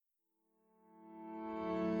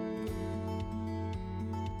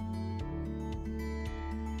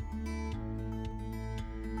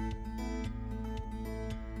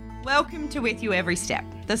Welcome to With You Every Step,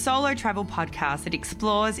 the solo travel podcast that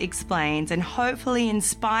explores, explains, and hopefully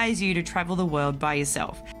inspires you to travel the world by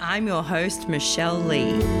yourself. I'm your host, Michelle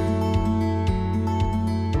Lee.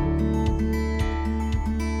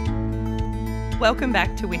 Welcome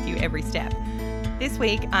back to With You Every Step. This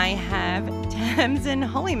week I have Tamsin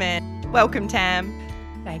Hollyman. Welcome, Tam.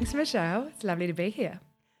 Thanks, Michelle. It's lovely to be here.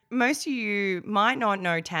 Most of you might not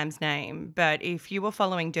know Tam's name, but if you were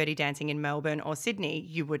following Dirty Dancing in Melbourne or Sydney,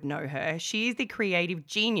 you would know her. She is the creative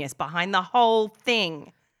genius behind the whole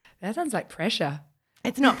thing. That sounds like pressure.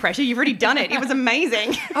 It's not pressure. You've already done it. It was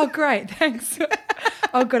amazing. Oh, great. Thanks.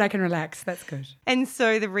 Oh, good. I can relax. That's good. And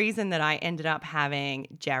so the reason that I ended up having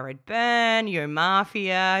Jared Byrne, Yo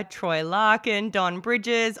Mafia, Troy Larkin, Don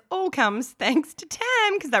Bridges, all comes thanks to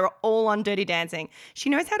Tam because they were all on Dirty Dancing. She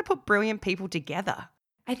knows how to put brilliant people together.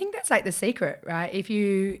 I think that's like the secret, right? If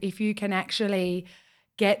you can actually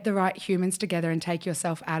get the right humans together and take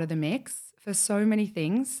yourself out of the mix for so many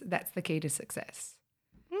things, that's the key to success.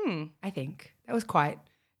 I think. That was quite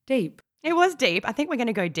deep. It was deep. I think we're going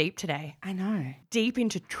to go deep today. I know. Deep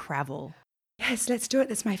into travel. Yes, let's do it.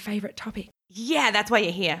 That's my favourite topic. Yeah, that's why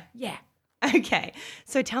you're here. Yeah. Okay.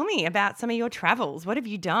 So tell me about some of your travels. What have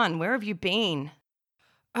you done? Where have you been?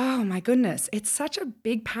 Oh, my goodness. It's such a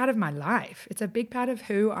big part of my life. It's a big part of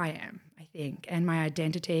who I am, I think, and my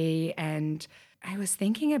identity. And I was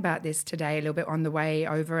thinking about this today a little bit on the way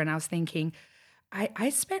over, and I was thinking, I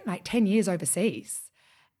spent like 10 years overseas.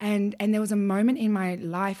 And there was a moment in my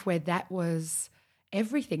life where that was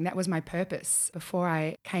everything. That was my purpose before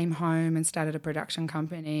I came home and started a production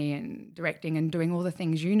company and directing and doing all the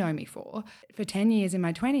things you know me for. For 10 years in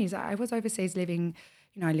my 20s, I was overseas living.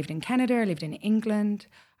 You know, I lived in Canada, I lived in England,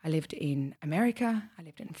 I lived in America, I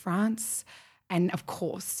lived in France. And of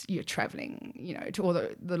course, you're traveling, you know, to all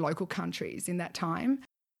the local countries in that time.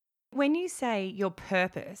 When you say your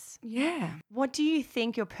purpose, what do you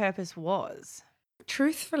think your purpose was?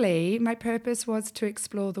 Truthfully, my purpose was to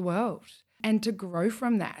explore the world and to grow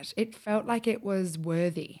from that. It felt like it was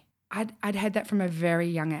worthy. I'd had that from a very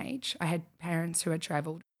young age. I had parents who had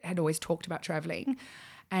travelled, had always talked about travelling.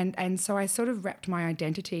 And so I sort of wrapped my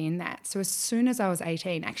identity in that. So as soon as I was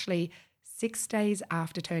 18, actually 6 days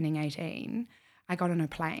after turning 18, I got on a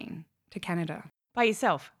plane to Canada. By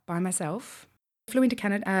yourself? By myself. Flew into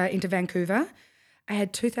Canada, into Vancouver. I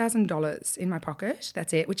had $2,000 in my pocket.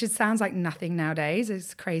 That's it, which sounds like nothing nowadays.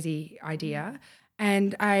 It's a crazy idea.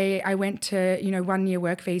 And I went to, 1 year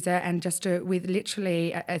work visa and just with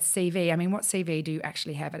literally a CV. I mean, what CV do you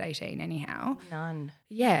actually have at 18 anyhow? None.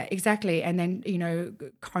 Yeah, exactly. And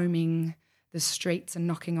then, combing the streets and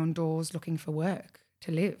knocking on doors looking for work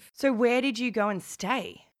to live. So where did you go and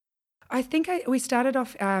stay? I think I started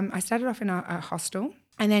off in a hostel.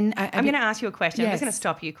 And then I'm going to ask you a question. Yes. I'm just going to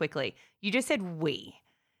stop you quickly. You just said we.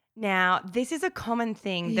 Now, this is a common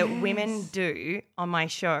thing that women do on my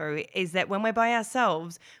show is that when we're by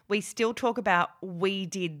ourselves, we still talk about we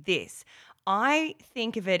did this. I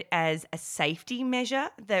think of it as a safety measure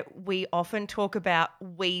that we often talk about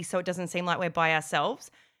we so it doesn't seem like we're by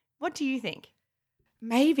ourselves. What do you think?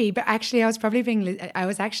 Maybe, but actually I was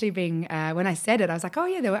actually being, when I said it, I was like, oh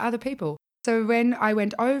yeah, there were other people. So when I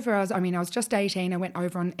went over, I was just 18. I went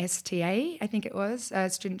over on STA, I think it was, a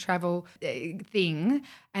student travel thing,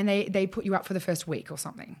 and they put you up for the first week or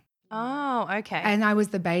something. Oh, okay. And I was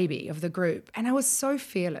the baby of the group, and I was so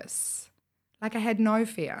fearless. Like I had no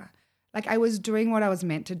fear. Like I was doing what I was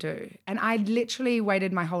meant to do, and I literally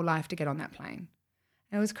waited my whole life to get on that plane.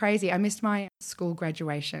 And it was crazy. I missed my school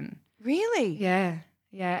graduation. Really? Yeah.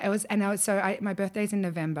 It was, my birthday's in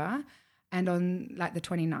November, and on like the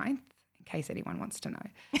 29th, in case anyone wants to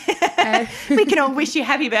know. We can all wish you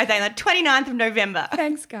happy birthday on the 29th of November.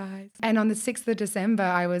 Thanks, guys. And on the 6th of December,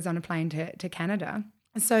 I was on a plane to Canada.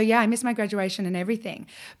 So, yeah, I missed my graduation and everything.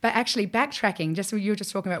 But actually backtracking, you were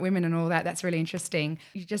just talking about women and all that, that's really interesting.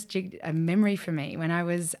 You just jigged a memory for me. When I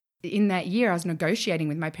was in that year, I was negotiating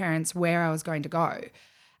with my parents where I was going to go.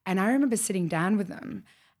 And I remember sitting down with them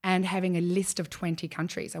and having a list of 20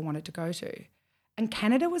 countries I wanted to go to. And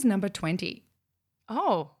Canada was number 20.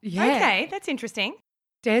 Oh, yeah. Okay, that's interesting.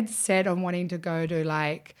 Dead set on wanting to go to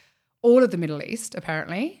like all of the Middle East,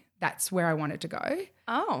 apparently. That's where I wanted to go.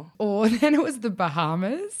 Oh. Or then it was the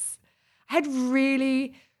Bahamas. I had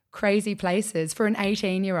really crazy places for an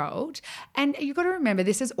 18-year-old. And you've got to remember,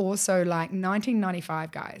 this is also like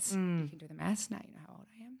 1995, guys. You can do the maths now, you know how old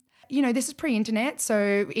I am. This is pre-internet,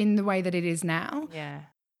 so in the way that it is now. Yeah.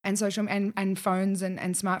 And social and phones and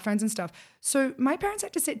smartphones and stuff. So my parents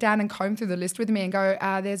had to sit down and comb through the list with me and go,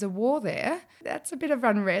 there's a war there. That's a bit of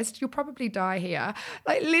unrest. You'll probably die here.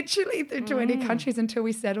 Like literally through 20 countries until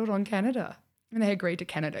we settled on Canada. And they agreed to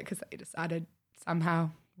Canada because they decided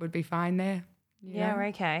somehow would be fine there. Yeah,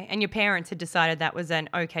 okay. And your parents had decided that was an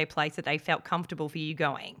okay place that they felt comfortable for you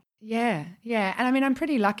going. Yeah. And I mean, I'm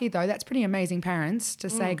pretty lucky though. That's pretty amazing parents to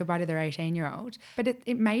say goodbye to their 18-year-old. But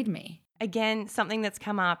it made me. Again, something that's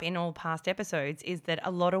come up in all past episodes is that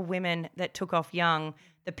a lot of women that took off young,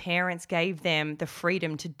 the parents gave them the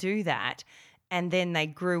freedom to do that. And then they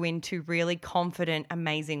grew into really confident,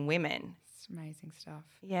 amazing women. It's amazing stuff.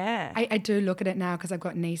 Yeah. I do look at it now because I've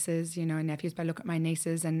got nieces, and nephews, but I look at my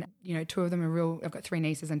nieces and, two of them are I've got 3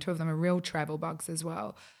 nieces and 2 of them are real travel bugs as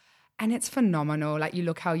well. And it's phenomenal. Like you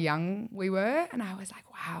look how young we were and I was like,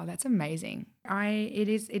 wow, that's amazing.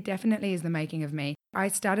 It definitely is the making of me. I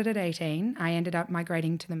started at 18. I ended up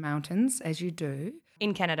migrating to the mountains as you do.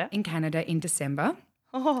 In Canada? In Canada in December.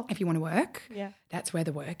 Oh. If you want to work. Yeah. That's where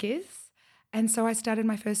the work is. And so I started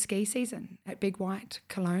my first ski season at Big White,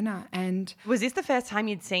 Kelowna. And was this the first time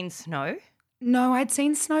you'd seen snow? No, I'd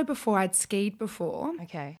seen snow before. I'd skied before.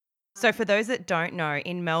 Okay. So for those that don't know,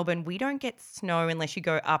 in Melbourne, we don't get snow unless you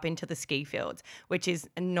go up into the ski fields, which is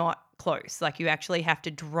not close. Like you actually have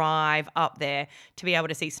to drive up there to be able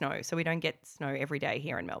to see snow. So we don't get snow every day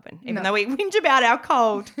here in Melbourne, even though we whinge about our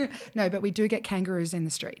cold. No, but we do get kangaroos in the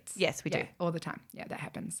streets. Yes, we do. All the time. Yeah, that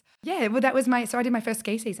happens. Yeah, well, so I did my first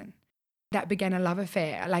ski season. That began a love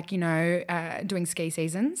affair, doing ski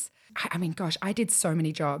seasons. I mean, gosh, I did so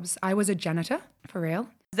many jobs. I was a janitor, for real.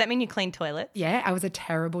 Does that mean you clean toilets? Yeah, I was a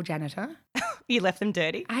terrible janitor. You left them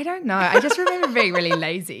dirty? I don't know. I just remember being really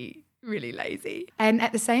lazy. And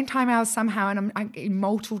at the same time, I was somehow, and I'm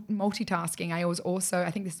multitasking, I was also,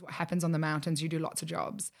 I think this is what happens on the mountains, you do lots of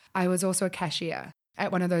jobs. I was also a cashier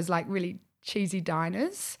at one of those really cheesy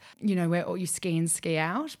diners, where all you ski in, ski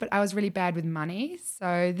out. But I was really bad with money.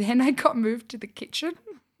 So then I got moved to the kitchen.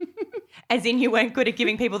 As in you weren't good at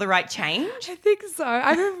giving people the right change? I think so.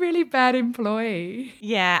 I'm a really bad employee.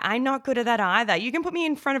 Yeah, I'm not good at that either. You can put me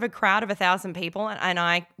in front of a crowd of 1,000 people and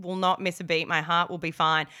I will not miss a beat. My heart will be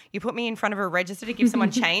fine. You put me in front of a register to give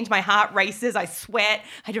someone change, my heart races, I sweat,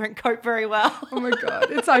 I don't cope very well. Oh my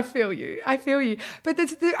God, I feel you. But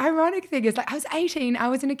the ironic thing is, I was 18, I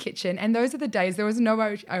was in a kitchen, and those are the days there was no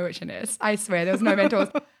OH&S. I swear, there was no mentors.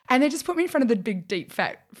 And they just put me in front of the big, deep,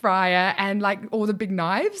 fat fryer and all the big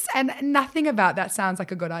knives. And nothing about that sounds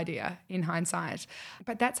like a good idea in hindsight.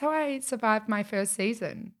 But that's how I survived my first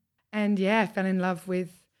season. And I fell in love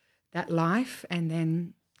with that life. And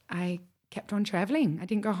then I kept on traveling. I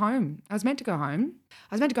didn't go home. I was meant to go home.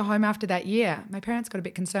 After that year. My parents got a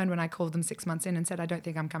bit concerned when I called them 6 months in and said, I don't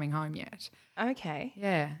think I'm coming home yet. Okay.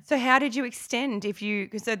 Yeah. So how did you extend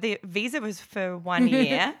so the visa was for 1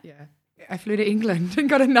 year? Yeah. I flew to England and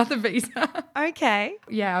got another visa. Okay.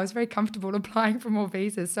 Yeah, I was very comfortable applying for more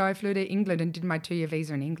visas. So I flew to England and did my 2-year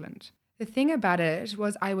visa in England. The thing about it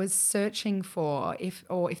was I was searching for, if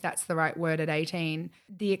that's the right word at 18,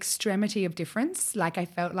 the extremity of difference. I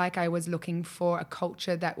felt like I was looking for a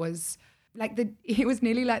culture that was it was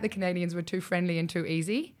nearly like the Canadians were too friendly and too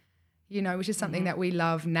easy, which is something that we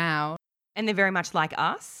love now. And they're very much like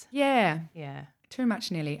us? Yeah. Yeah. Too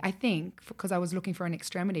much nearly, I think, because I was looking for an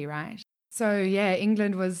extremity, right? So,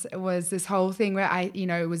 England was this whole thing where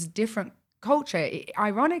it was different culture.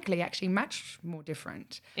 Ironically, actually much more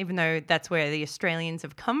different. Even though that's where the Australians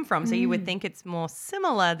have come from. So you would think it's more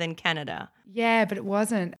similar than Canada. Yeah, but it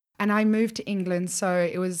wasn't. And I moved to England. So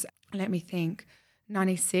it was, let me think,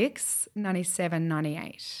 96, 97,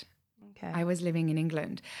 98. Okay. I was living in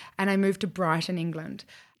England. And I moved to Brighton, England.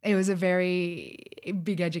 It was a very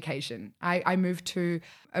big education. I moved to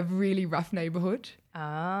a really rough neighbourhood.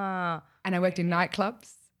 Ah. And I worked in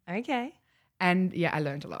nightclubs. Okay. And I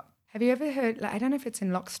learned a lot. Have you ever heard, I don't know if it's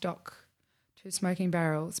in Lock, Stock, Two Smoking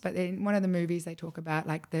Barrels, but in one of the movies they talk about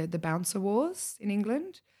the bouncer wars in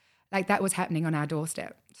England. That was happening on our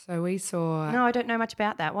doorstep. So we saw... No, I don't know much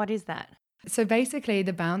about that. What is that? So basically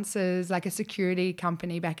the bouncers, a security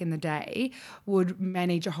company back in the day, would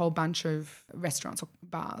manage a whole bunch of restaurants or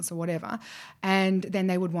bars or whatever, and then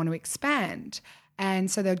they would want to expand. And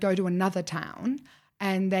so they'd go to another town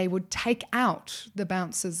and they would take out the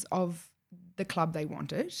bouncers of the club they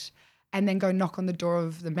wanted and then go knock on the door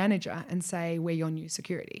of the manager and say, we're your new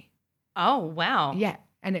security. Oh, wow. Yeah.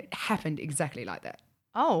 And it happened exactly like that.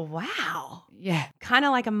 Oh, wow. Yeah. Kind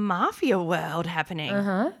of like a mafia world happening.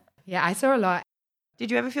 Uh-huh. Yeah, I saw a lot.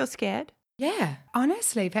 Did you ever feel scared? Yeah,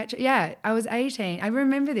 honestly, Patrick. Yeah, I was 18. I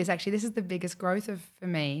remember this actually. This is the biggest growth for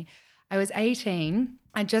me. I was 18.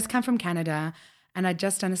 I'd just come from Canada and I'd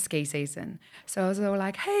just done a ski season. So I was all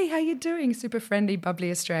like, hey, how you doing? Super friendly,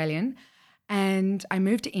 bubbly Australian. And I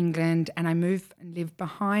moved to England and I moved and lived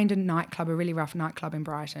behind a nightclub, a really rough nightclub in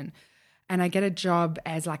Brighton. And I get a job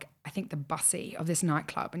as like, I think the bussy of this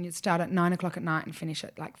nightclub, and you'd start at 9 o'clock at night and finish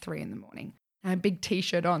at like 3 a.m. I had a big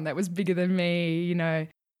T-shirt on that was bigger than me, you know.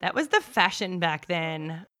 That was the fashion back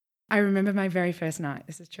then. I remember my very first night.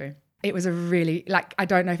 This is true. It was a really, like, I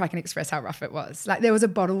don't know if I can express how rough it was. Like, there was a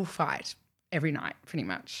bottle fight every night, pretty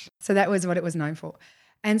much. So that was what it was known for.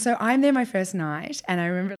 And so I'm there my first night, and I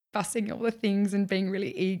remember fussing all the things and being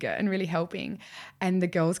really eager and really helping. And the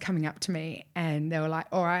girls coming up to me and they were like,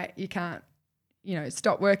 all right, you can't, you know,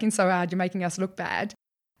 stop working so hard. You're making us look bad.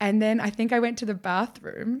 And then I think I went to the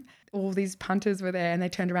bathroom. All these punters were there and they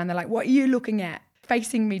turned around. They're like, what are you looking at?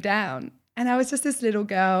 Facing me down. And I was just this little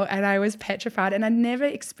girl and I was petrified, and I never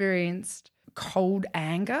experienced cold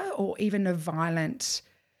anger or even a violent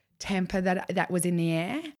temper that was in the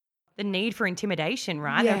air. The need for intimidation,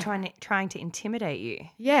 right? Yeah. They were trying to intimidate you.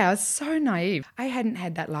 Yeah, I was so naive. I hadn't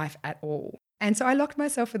had that life at all. And so I locked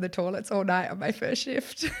myself in the toilets all night on my first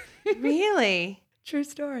shift. Really? True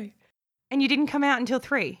story. And you didn't come out until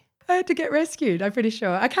 3? I had to get rescued, I'm pretty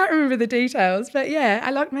sure. I can't remember the details, but yeah,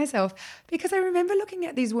 I locked myself because I remember looking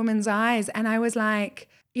at these women's eyes and I was like,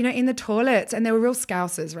 you know, in the toilets, and they were real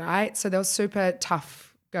scousers, right? So they were super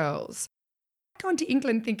tough girls. Gone to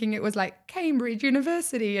England thinking it was like Cambridge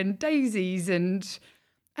University and daisies and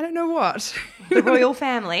I don't know what. The royal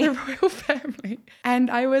family. The royal family. And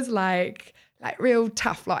I was like real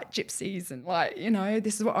tough, like gypsies, and like, you know,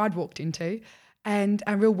 this is what I'd walked into. And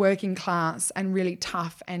a real working class and really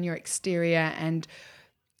tough, and your exterior and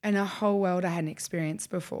a whole world I hadn't experienced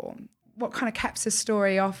before. What kind of caps the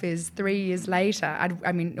story off is 3 years later,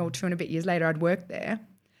 or 2 and a bit years later, I'd worked there.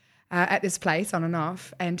 At this place on and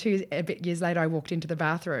off, and 2 a bit years later I walked into the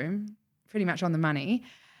bathroom pretty much on the money,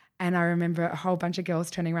 and I remember a whole bunch of girls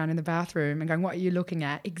turning around in the bathroom and going, what are you looking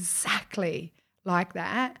at? Exactly like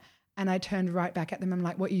that. And I turned right back at them. I'm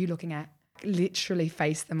like, what are you looking at? Literally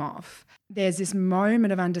faced them off. There's this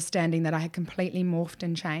moment of understanding that I had completely morphed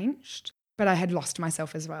and changed, but I had lost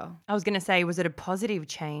myself as well. I was going to say, was it a positive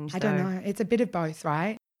change? I don't know. It's a bit of both,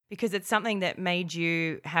 right? Because it's something that made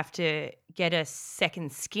you have to get a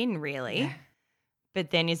second skin, really. Yeah. But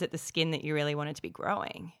then is it the skin that you really wanted to be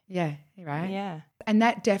growing? Yeah, right. Yeah. And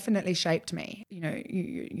that definitely shaped me. You know,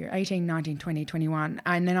 you're 18, 19, 20, 21.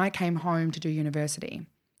 And then I came home to do university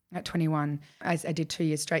at 21. I did 2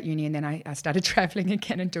 years straight uni, and then I started traveling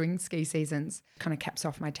again and doing ski seasons. Kind of caps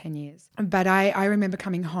off my 10 years. But I remember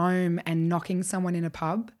coming home and knocking someone in a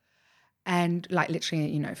pub, and like literally,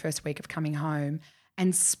 you know, first week of coming home,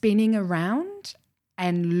 and spinning around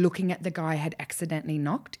and looking at the guy I had accidentally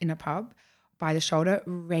knocked in a pub by the shoulder,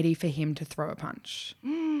 ready for him to throw a punch.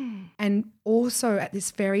 And also at this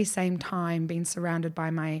very same time being surrounded by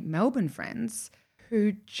my Melbourne friends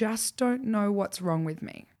who just don't know what's wrong with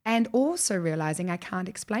me. And also realising I can't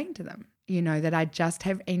explain to them, you know, that I just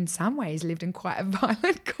have in some ways lived in quite a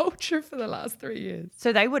violent culture for the last 3 years.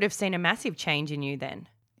 So they would have seen a massive change in you then?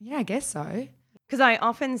 Yeah, I guess so. Because I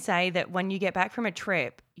often say that when you get back from a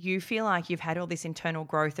trip, you feel like you've had all this internal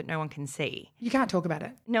growth that no one can see. You can't talk about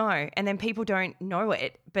it. No, and then people don't know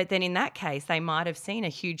it. But then in that case, they might have seen a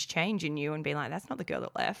huge change in you and be like, that's not the girl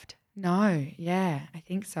that left. No, yeah, I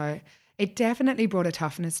think so. It definitely brought a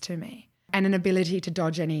toughness to me and an ability to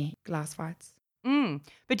dodge any glass fights.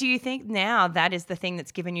 But do you think now that is the thing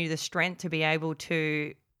that's given you the strength to be able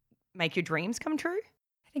to make your dreams come true?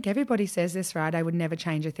 I think everybody says this, right? I would never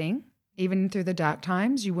change a thing. Even through the dark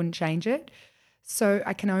times, you wouldn't change it. So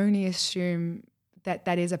I can only assume that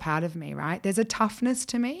that is a part of me, right? There's a toughness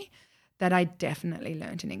to me that I definitely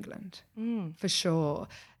learned in England, for sure.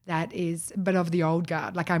 That is, but of the old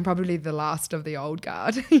guard. Like I'm probably the last of the old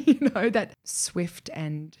guard, you know, that swift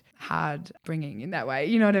and hard bringing in that way.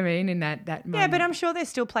 You know what I mean? In that moment. Yeah, but I'm sure there's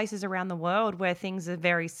still places around the world where things are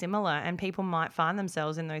very similar and people might find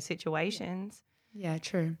themselves in those situations. Yeah,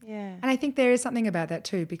 true. Yeah. And I think there is something about that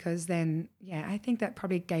too, because then, yeah, I think that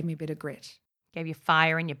probably gave me a bit of grit. Gave you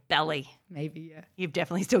fire in your belly. Maybe, yeah. You've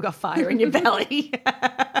definitely still got fire in your belly.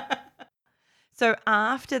 So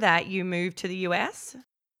after that, you moved to the US?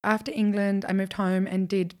 After England, I moved home and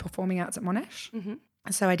did performing arts at Monash. Mm-hmm.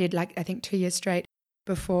 So I did I think 2 years straight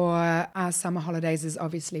before our summer holidays is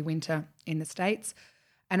obviously winter in the States.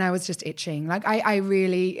 And I was just itching. Like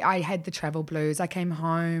I had the travel blues. I came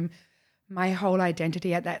home. My whole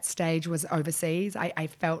identity at that stage was overseas. I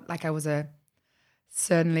felt like I was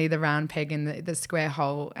certainly the round peg in the square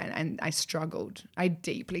hole, and I struggled. I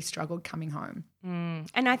deeply struggled coming home.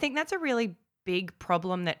 And I think that's a really big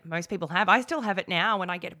problem that most people have. I still have it now when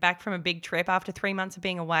I get back from a big trip after 3 months of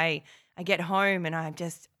being away. I get home and I'm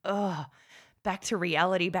just, back to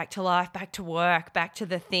reality, back to life, back to work, back to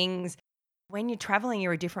the things. When you're traveling,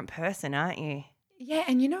 you're a different person, aren't you? Yeah,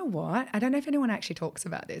 and you know what? I don't know if anyone actually talks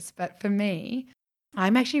about this, but for me,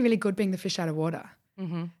 I'm actually really good being the fish out of water.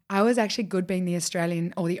 Mm-hmm. I was actually good being the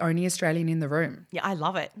Australian or the only Australian in the room. Yeah, I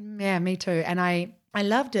love it. Yeah, me too. And I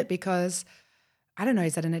loved it because I don't know,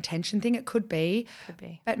 is that an attention thing? It could be. Could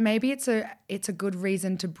be. But maybe it's a good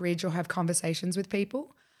reason to bridge or have conversations with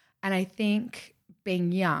people. And I think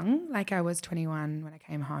being young, like I was 21 when I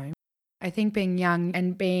came home, I think being young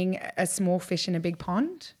and being a small fish in a big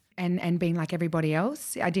pond and being like everybody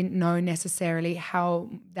else, I didn't know necessarily how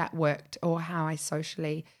that worked or how I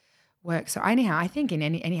socially worked. So anyhow, I think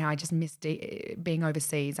I just missed being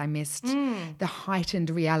overseas. I missed the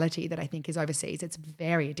heightened reality that I think is overseas. It's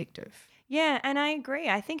very addictive. Yeah, and I agree.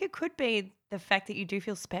 I think it could be the fact that you do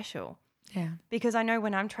feel special. Yeah. Because I know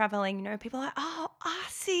when I'm traveling, people are like, oh,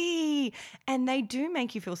 Aussie. And they do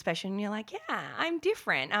make you feel special. And you're like, yeah, I'm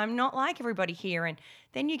different. I'm not like everybody here. And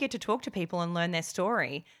then you get to talk to people and learn their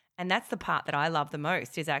story. And that's the part that I love the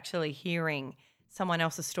most, is actually hearing someone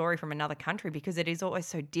else's story from another country, because it is always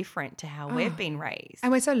so different to how we've been raised.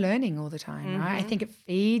 And we're so learning all the time, right? I think it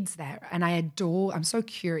feeds that. And I'm so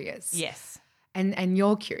curious. Yes. And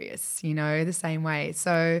you're curious, the same way.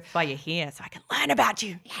 So That's why you're here, so I can learn about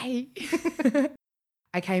you. yay.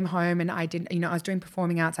 I came home and I was doing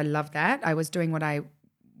performing arts. I loved that. I was doing what I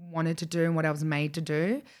wanted to do and what I was made to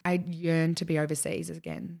do. I yearned to be overseas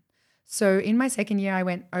again. So in my second year, I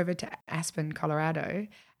went over to Aspen, Colorado,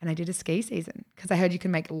 and I did a ski season because I heard you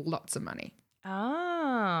can make lots of money.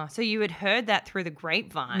 Ah, so you had heard that through the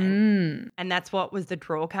grapevine, and that's what was the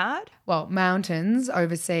draw card? Well, mountains,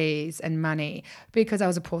 overseas, and money, because I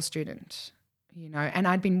was a poor student, and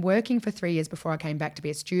I'd been working for 3 years before I came back to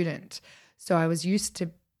be a student. So I was used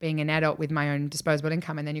to being an adult with my own disposable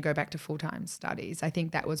income, and then you go back to full-time studies. I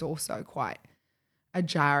think that was also quite a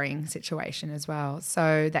jarring situation as well.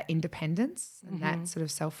 So that independence and that sort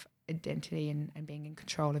of self-identity and being in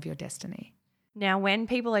control of your destiny. Now, when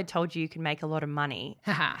people had told you could make a lot of money,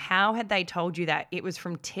 how had they told you that? It was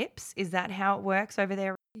from tips? Is that how it works over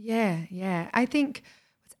there? Yeah. I think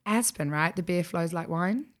it's Aspen, right? The beer flows like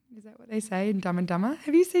wine. Is that what they say in Dumb and Dumber?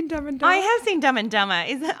 Have you seen Dumb and Dumber? I have seen Dumb and Dumber.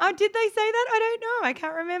 Did they say that? I don't know. I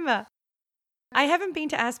can't remember. I haven't been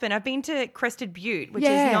to Aspen. I've been to Crested Butte, which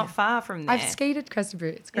is not far from there. I've skied at Crested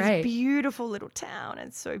Butte. It's great. It's a beautiful little town.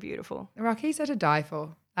 It's so beautiful. The Rockies are to die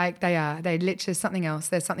for. Like they are. They literally something else.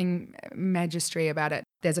 There's something magistry about it.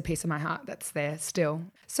 There's a piece of my heart that's there still.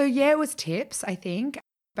 So yeah, it was tips, I think.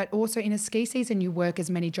 But also in a ski season, you work as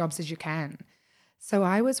many jobs as you can. So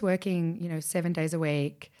I was working, 7 days a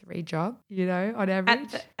week, 3 jobs, on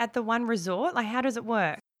average. At the one resort? Like, how does it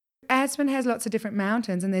work? Aspen has lots of different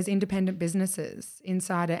mountains and there's independent businesses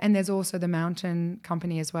inside it, and there's also the mountain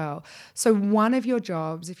company as well. So one of your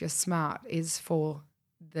jobs, if you're smart, is for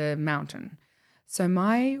the mountain. So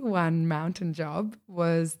my one mountain job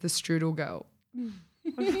was the strudel girl.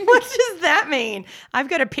 What does that mean? I've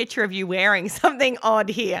got a picture of you wearing something odd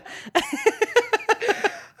here.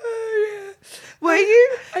 Were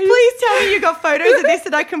you? Please tell me you got photos of this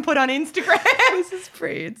that I can put on Instagram. This is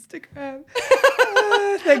pre-Instagram.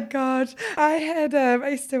 Oh, thank God. I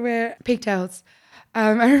used to wear pigtails. I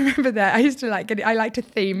remember that. I used to I like to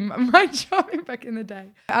theme my job back in the day.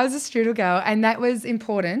 I was a strudel girl, and that was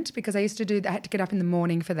important because I used to do that. I had to get up in the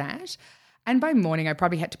morning for that. And by morning, I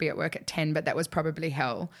probably had to be at work at 10, but that was probably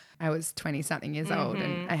hell. I was 20-something years old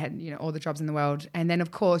and I had, all the jobs in the world. And then, of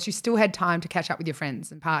course, you still had time to catch up with your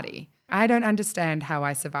friends and party. I don't understand how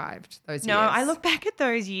I survived those years. No, I look back at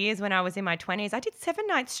those years when I was in my 20s. I did 7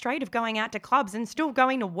 nights straight of going out to clubs and still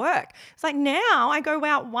going to work. It's like now I go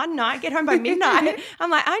out one night, get home by midnight. I'm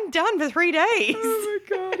like, I'm done for 3 days. Oh,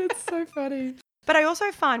 my God, it's so funny. But I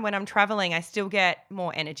also find when I'm traveling, I still get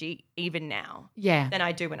more energy even now than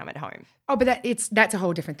I do when I'm at home. Oh, but that's a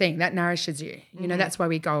whole different thing. That nourishes you. That's why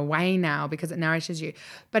we go away now, because it nourishes you.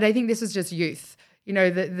 But I think this was just youth.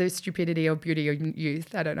 The stupidity or beauty of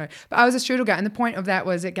youth. I don't know. But I was a strudel girl, and the point of that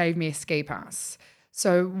was it gave me a ski pass.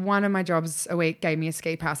 So one of my jobs a week gave me a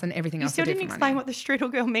ski pass, and everything else I did for money. You still didn't explain what the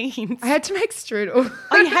strudel girl means. I had to make strudel.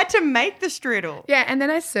 Oh, you had to make the strudel? Yeah, and then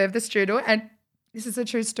I served the strudel, and this is a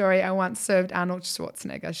true story. I once served Arnold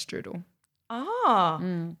Schwarzenegger strudel.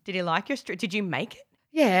 Oh, did he like your strudel? Did you make it?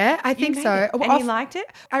 Yeah, I think so. And he liked it?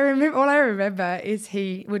 All I remember is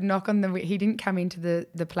he would knock on he didn't come into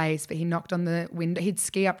the place, but he knocked on the window. He'd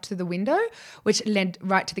ski up to the window, which led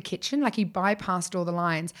right to the kitchen. Like he bypassed all the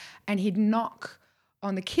lines, and he'd knock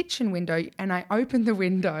on the kitchen window, and I opened the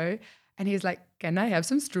window, and he was like, "Can I have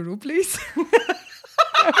some strudel, please?"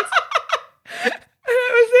 That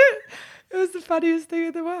was it. It was the funniest thing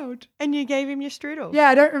in the world. And you gave him your strudel? Yeah,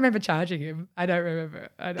 I don't remember charging him. I don't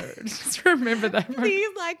just remember that. Do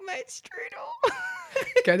you like my strudel?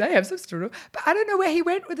 Go, they have some strudel. But I don't know where he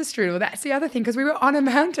went with the strudel. That's the other thing, because we were on a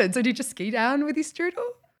mountain. So did you just ski down with his strudel?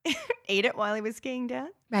 Eat it while he was skiing down?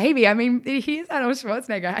 Maybe. I mean, he is Arnold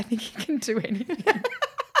Schwarzenegger. I think he can do anything.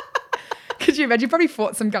 Could you imagine? You probably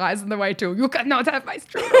fought some guys on the way too. You cannot have my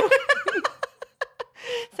strudel.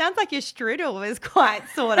 Sounds like your strudel was quite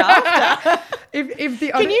sought after. Can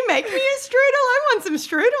you make me a strudel? I want some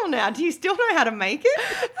strudel now. Do you still know how to make it?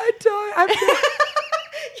 I don't.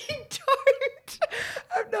 You don't?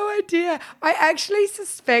 I have no idea. I actually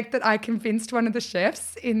suspect that I convinced one of the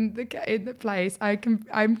chefs in the place. I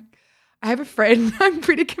have a friend. I'm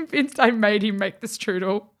pretty convinced I made him make the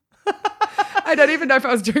strudel. I don't even know if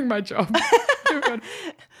I was doing my job.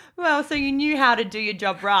 Well, so you knew how to do your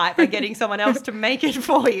job right by getting someone else to make it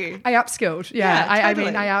for you. I upskilled. Yeah,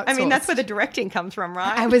 totally. I outsourced. I mean, that's where the directing comes from,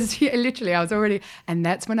 right? I was already, and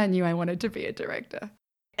that's when I knew I wanted to be a director.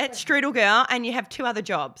 At Strudel Girl, and you have 2 other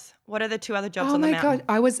jobs. What are the 2 other jobs on the mountain?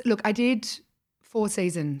 Oh my God. I did 4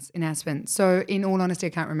 seasons in Aspen. So in all honesty,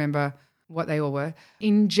 I can't remember what they all were.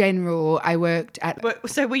 In general, I worked at...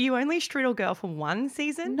 So were you only Strudel Girl for 1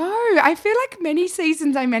 season? No, I feel like many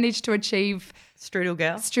seasons I managed to achieve... Strudel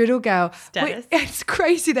Girl status. It's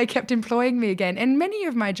crazy they kept employing me again. And many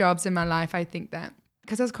of my jobs in my life, I think that,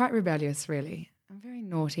 because I was quite rebellious, really. I'm a very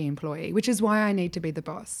naughty employee, which is why I need to be the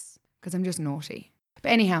boss, because I'm just naughty.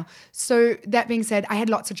 But anyhow, so that being said, I had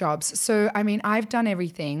lots of jobs. So, I mean, I've done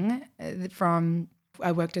everything from...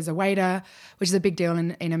 I worked as a waiter, which is a big deal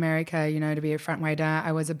in America, to be a front waiter.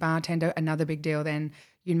 I was a bartender, another big deal. Then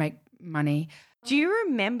you'd make money. Do you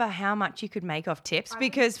remember how much you could make off tips?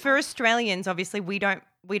 Because for Australians, obviously, we don't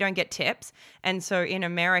get tips. And so in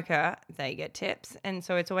America, they get tips. And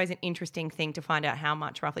so it's always an interesting thing to find out how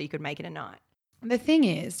much roughly you could make in a night. The thing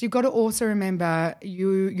is, you've got to also remember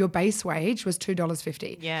your base wage was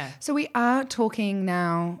 $2.50. Yeah. So we are talking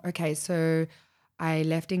now, okay, so I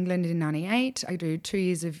left England in 98. I do 2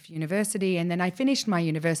 years of university, and then I finished my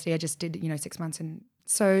university. I just did, 6 months in.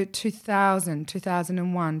 So 2000,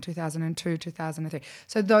 2001, 2002, 2003.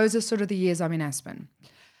 So those are sort of the years I'm in Aspen.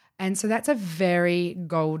 And so that's a very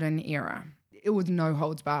golden era. It was no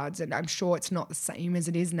holds barred, and I'm sure it's not the same as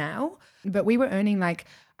it is now. But we were earning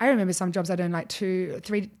I remember some jobs I'd earn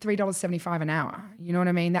 $3.75 an hour. You know what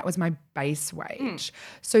I mean? That was my base wage.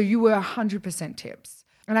 So you were 100% tips.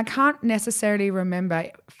 And I can't necessarily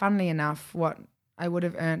remember, funnily enough, what I would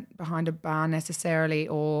have earned behind a bar necessarily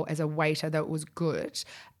or as a waiter that was good.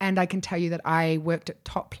 And I can tell you that I worked at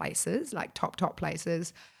top places, like top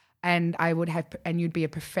places, and I would have, and you'd be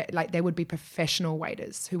there would be professional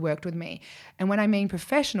waiters who worked with me. And when I mean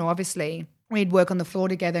professional, obviously we'd work on the floor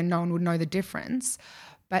together and no one would know the difference,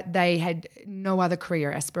 but they had no other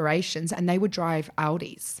career aspirations and they would drive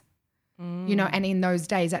Audis. And in those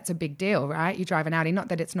days, that's a big deal, right? You drive an Audi, not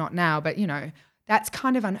that it's not now, but, that's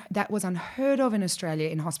kind of, that was unheard of in Australia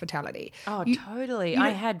in hospitality. Oh, totally. I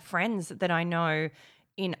had friends that I know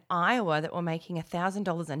in Iowa that were making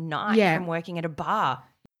 $1,000 a night from working at a bar.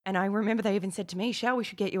 And I remember they even said to me, Shell, we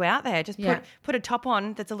should get you out there. Just put a top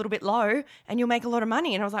on that's a little bit low and you'll make a lot of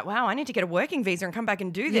money. And I was like, wow, I need to get a working visa and come back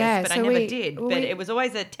and do this. But I never did. But it was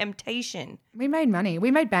always a temptation. We made money. We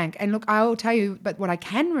made bank. And look, I'll tell you, but what I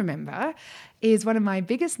can remember is one of my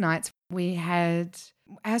biggest nights we had...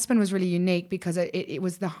 Aspen was really unique because it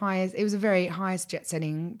was the highest, it was a very highest jet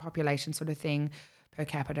setting population sort of thing per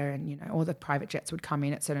capita, and all the private jets would come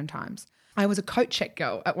in at certain times. I was a coat check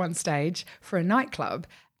girl at one stage for a nightclub,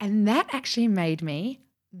 and that actually made me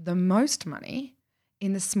the most money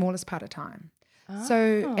in the smallest part of time. Oh.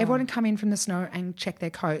 So everyone would come in from the snow and check their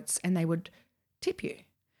coats, and they would tip you,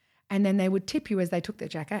 and then they would tip you as they took their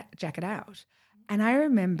jacket out. And I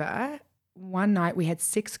remember one night we had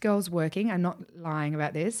 6 girls working. I'm not lying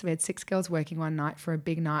about this. We had 6 girls working one night for a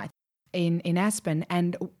big night in Aspen,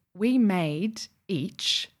 and we made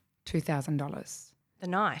each $2,000. The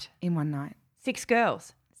night? In one night. 6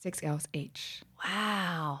 girls? 6 girls each.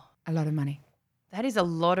 Wow. A lot of money. That is a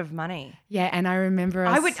lot of money. Yeah, and I remember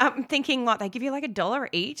I'm thinking they give you $1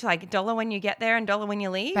 each, $1 when you get there and $1 when you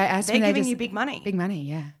leave. They're giving you big money. Big money,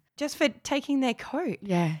 yeah. Just for taking their coat.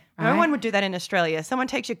 Yeah. Right? No one would do that in Australia. Someone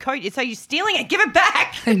takes your coat, you say you're stealing it, give it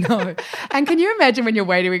back. I know. And can you imagine when you're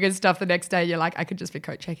waiting and stuff the next day, you're like, I could just be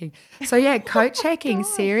coat checking. So yeah, coat checking,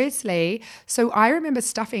 seriously. So I remember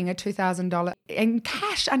stuffing a $2,000 in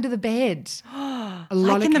cash under the bed. A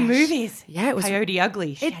lot like in the movies. Yeah, it was Coyote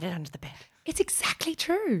Ugly. She had it under the bed. It's exactly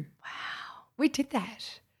true. Wow. We did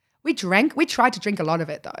that. We tried to drink a lot of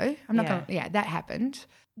it though. That happened.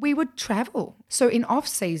 We would travel. So in off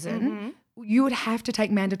season, you would have to take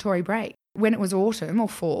mandatory break. When it was autumn or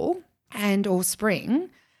fall or spring,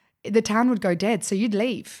 the town would go dead. So you'd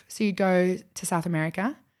leave. So you'd go to South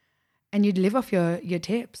America and you'd live off your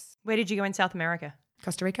tips. Where did you go in South America?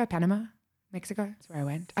 Costa Rica, Panama, Mexico. That's where I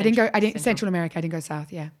went. I didn't Central America. I didn't go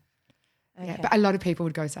south. Yeah. Okay. Yeah. But a lot of people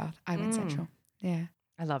would go south. I went Central. Yeah.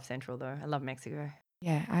 I love Central though. I love Mexico.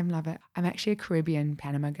 Yeah, I love it. I'm actually a Caribbean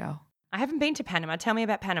Panama girl. I haven't been to Panama. Tell me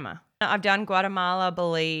about Panama. I've done Guatemala,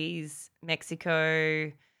 Belize,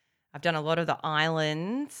 Mexico. I've done a lot of the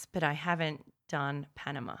islands, but I haven't done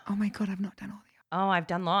Panama. Oh my God, I've not done all the Oh, I've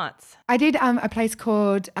done lots. I did a place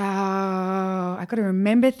called, I've got to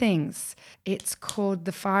remember things. It's called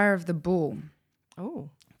The Fire of the Bull. Oh.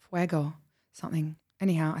 Fuego, something.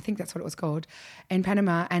 Anyhow, I think that's what it was called in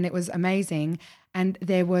Panama, and it was amazing. And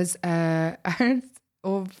there was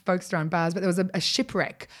all folks around bars, but there was a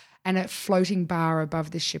shipwreck and a floating bar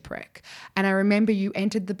above the shipwreck. And I remember you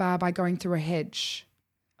entered the bar by going through a hedge.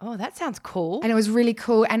 Oh, that sounds cool. And it was really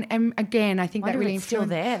cool. And again, I think that really it's still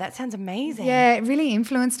there. That sounds amazing. Yeah, it really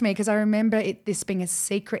influenced me because I remember this being a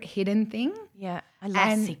secret hidden thing. Yeah, I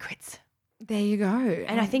love secrets. There you go.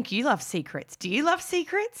 And I think you love secrets. Do you love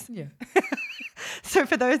secrets? Yeah. So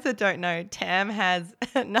for those that don't know, Tam has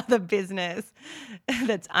another business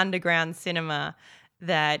that's underground cinema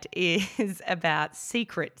that is about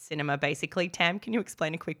secret cinema, basically. Tam, can you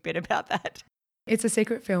explain a quick bit about that? It's a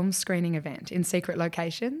secret film screening event in secret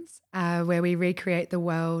locations where we recreate the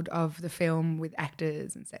world of the film with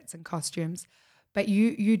actors and sets and costumes. But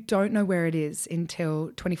you don't know where it is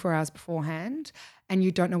until 24 hours beforehand, and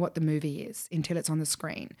you don't know what the movie is until it's on the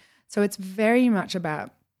screen. So it's very much about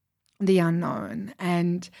the unknown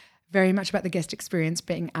and very much about the guest experience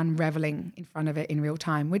being unraveling in front of it in real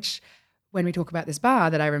time, which when we talk about this bar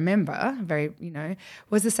that I remember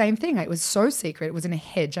was the same thing. It was so secret. It was in a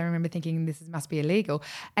hedge. I remember thinking this must be illegal,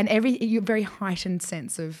 and your very heightened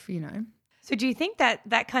sense of. So do you think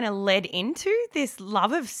that kind of led into this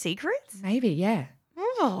love of secrets? Maybe, yeah.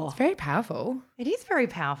 Oh, it's very powerful. It is very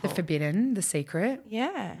powerful. The forbidden, the secret.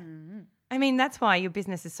 Yeah. I mean, that's why your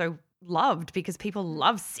business is so loved, because people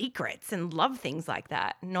love secrets and love things like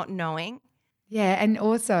that, not knowing. Yeah, and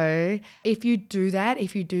also if you do that,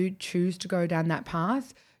 if you do choose to go down that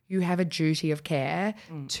path, you have a duty of care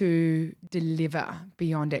to deliver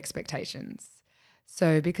beyond expectations.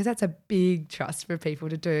 So because that's a big trust for people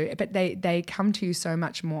to do, but they come to you so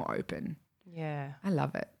much more open. Yeah. I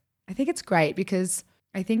love it. I think it's great because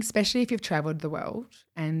I think especially if you've traveled the world,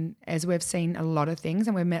 and as we've seen a lot of things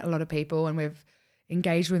and we've met a lot of people and we've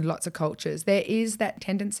engaged with lots of cultures, there is that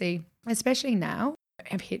tendency, especially now,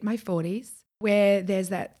 I've hit my 40s, where there's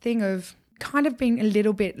that thing of kind of being a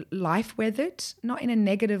little bit life weathered, not in a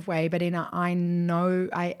negative way, but in I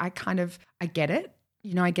get it.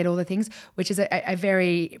 I get all the things, which is a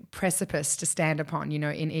very precipice to stand upon,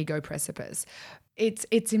 in ego precipice.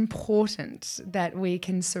 It's important that we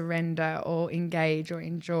can surrender or engage or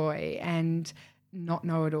enjoy and not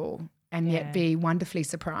know it all and yet be wonderfully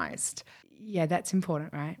surprised. Yeah, that's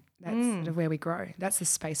important, right? That's sort of where we grow. That's the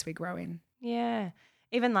space we grow in. Yeah.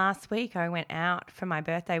 Even last week I went out for my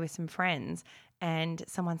birthday with some friends and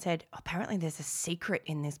someone said, apparently there's a secret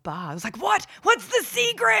in this bar. I was like, what? What's the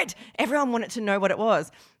secret? Everyone wanted to know what it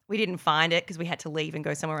was. We didn't find it because we had to leave and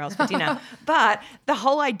go somewhere else for dinner. But the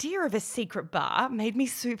whole idea of a secret bar made me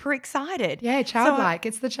super excited. Yeah, childlike.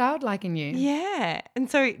 It's the childlike in you. Yeah.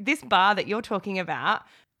 And so this bar that you're talking about,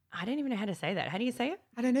 I don't even know how to say that. How do you say it?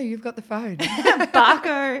 I don't know. You've got the phone.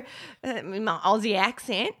 Barco, my Aussie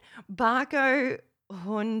accent, Barco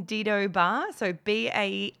Hundido Bar. So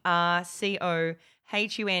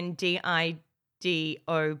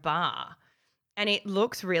BARCOHUNDIDO Bar. And it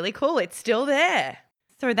looks really cool. It's still there.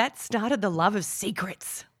 So that started the love of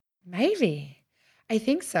secrets. Maybe. I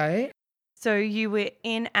think so. So you were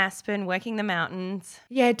in Aspen working the mountains.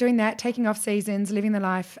 Yeah, doing that, taking off seasons, living the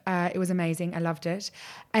life. It was amazing. I loved it.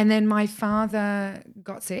 And then my father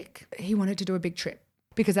got sick. He wanted to do a big trip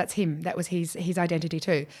because that's him. That was his identity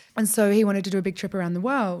too. And so he wanted to do a big trip around the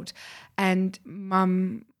world. And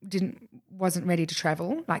Mum wasn't ready to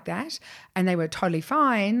travel like that. And they were totally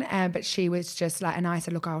fine. But she was just like, and I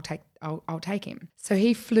said, look, I'll take him. So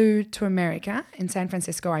he flew to America in San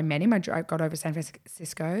Francisco. I met him. I got over San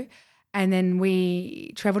Francisco. And then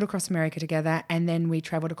we traveled across America together, and then we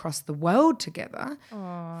traveled across the world together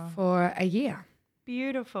for a year.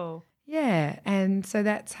 Beautiful. Yeah, and so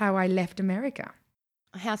that's how I left America.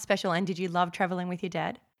 How special. And did you love traveling with your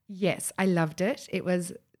dad? Yes, I loved it. It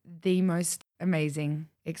was the most amazing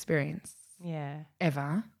experience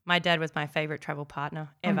ever. My dad was my favourite travel partner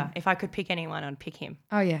ever. If I could pick anyone, I'd pick him.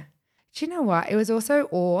 Oh, yeah. Do you know what? It was also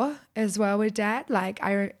awe as well with Dad. Like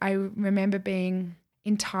I remember being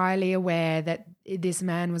entirely aware that this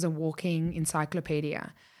man was a walking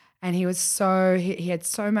encyclopedia And he had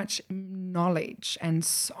so much knowledge and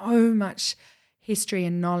so much history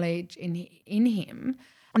and knowledge in him,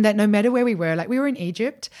 and that no matter where we were, like we were in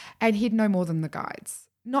Egypt and he'd know more than the guides.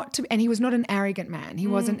 And he was not an arrogant man. He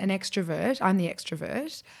wasn't an extrovert. I'm the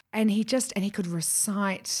extrovert. And he could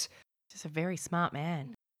recite. Just a very smart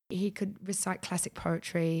man. He could recite classic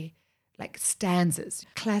poetry, like stanzas.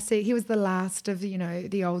 Classic. He was the last of,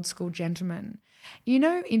 the old school gentlemen.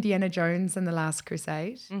 Indiana Jones and the Last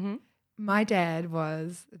Crusade? Mm-hmm. My dad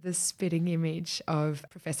was the spitting image of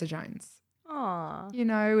Professor Jones.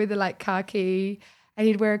 Aww. With the khaki, and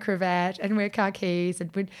he'd wear a cravat and wear khakis,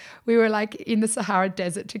 and we were like in the Sahara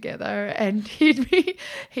Desert together, and he'd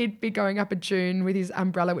be going up a dune with his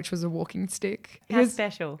umbrella, which was a walking stick. How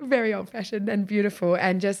special. Very old fashioned and beautiful,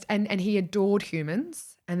 and and he adored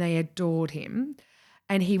humans, and they adored him,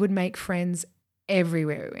 and he would make friends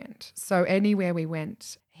everywhere we went. So anywhere we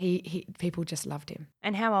went, people just loved him.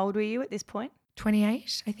 And how old were you at this point?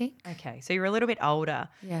 28, I think. Okay, so you're a little bit older.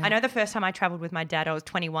 Yeah. I know the first time I travelled with my dad, I was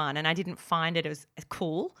 21, and I didn't find it as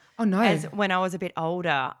cool. Oh no! As when I was a bit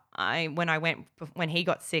older, when he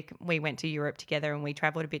got sick, we went to Europe together and we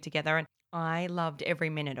travelled a bit together, and I loved every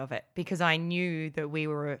minute of it because I knew that we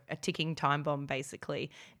were a ticking time bomb basically,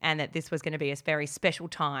 and that this was going to be a very special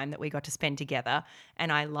time that we got to spend together,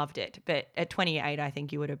 and I loved it. But at 28, I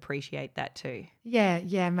think you would appreciate that too.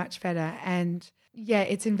 Yeah, much better. And yeah,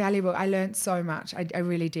 it's invaluable. I learned so much. I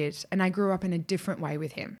really did. And I grew up in a different way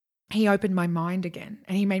with him. He opened my mind again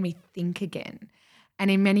and he made me think again.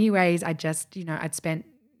 And in many ways, I just, I'd spent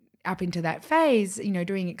up into that phase,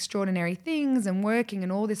 doing extraordinary things and working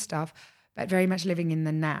and all this stuff, but very much living in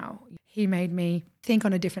the now. He made me think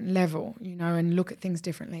on a different level, and look at things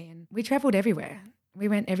differently. And we traveled everywhere. We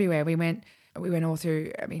went everywhere. We went all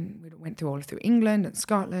through, we went all through England and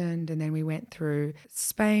Scotland, and then we went through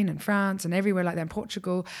Spain and France and everywhere like that, and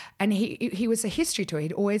Portugal. And he was a history tour.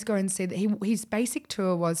 He'd always go and see that his basic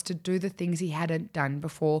tour was to do the things he hadn't done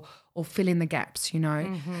before or fill in the gaps,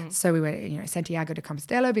 Mm-hmm. So we went, Santiago de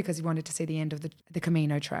Compostela because he wanted to see the end of the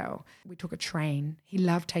Camino Trail. We took a train. He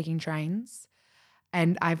loved taking trains.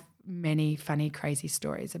 And I've many funny, crazy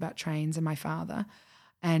stories about trains and my father,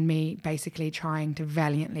 and me basically trying to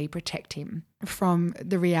valiantly protect him from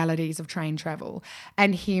the realities of train travel,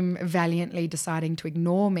 and him valiantly deciding to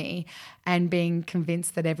ignore me and being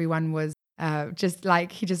convinced that everyone was just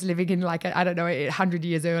living in 100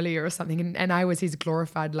 years earlier or something, and I was his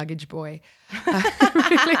glorified luggage boy.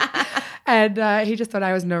 Really. And he just thought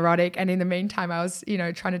I was neurotic, and in the meantime I was,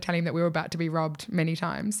 trying to tell him that we were about to be robbed many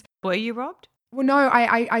times. Were you robbed? Well, no,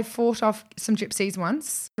 I fought off some gypsies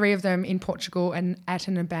once, 3 of them in Portugal and at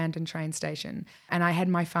an abandoned train station. And I had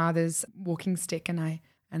my father's walking stick and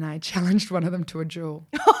I challenged one of them to a duel.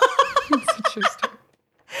 It's a true story.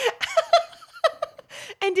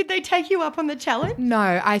 And did they take you up on the challenge?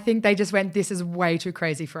 No, I think they just went, this is way too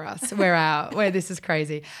crazy for us. We're out. This is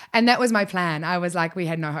crazy. And that was my plan. I was like, we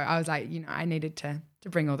had no hope. I was like, I needed to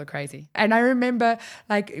bring all the crazy. And I remember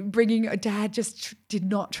bringing Dad just did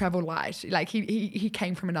not travel light. Like he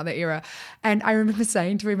came from another era. And I remember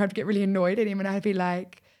saying to him, I'd get really annoyed at him and I'd be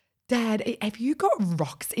like, Dad, have you got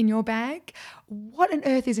rocks in your bag? What on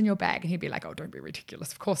earth is in your bag? And he'd be like, oh, don't be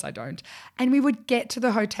ridiculous. Of course I don't. And we would get to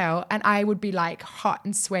the hotel and I would be like hot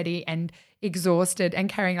and sweaty and exhausted and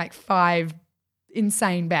carrying 5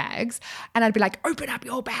 insane bags. And I'd be like, open up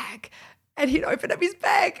your bag. And he'd open up his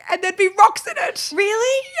bag and there'd be rocks in it.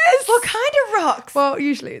 Really? Yes. What kind of rocks? Well,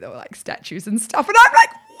 usually they were statues and stuff. And I'm like,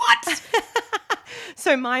 what?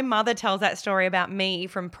 So my mother tells that story about me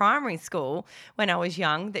from primary school when I was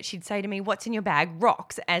young, that she'd say to me, what's in your bag?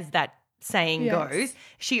 Rocks, as that saying goes.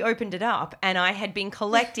 She opened it up and I had been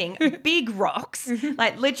collecting big rocks,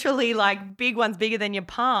 literally big ones bigger than your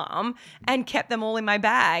palm, and kept them all in my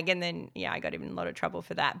bag. And then, I got in a lot of trouble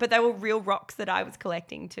for that. But they were real rocks that I was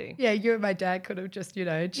collecting too. Yeah, you and my dad could have just,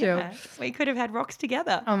 chilled. Yeah, we could have had rocks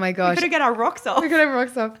together. Oh my gosh. We could have got our rocks off. We could have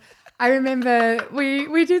rocks off. I remember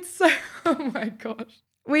we did so, oh my gosh.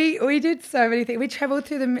 We did so many things. We travelled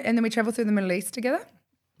through we travelled through the Middle East together.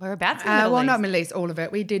 Whereabouts in the Middle East? Well, not Middle East, all of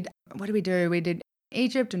it. We did, what did we do? We did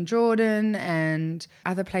Egypt and Jordan and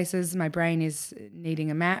other places. My brain is needing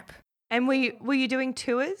a map. And were you doing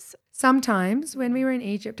tours? Sometimes. When we were in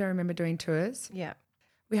Egypt, I remember doing tours. Yeah.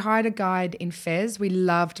 We hired a guide in Fez. We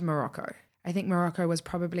loved Morocco. I think Morocco was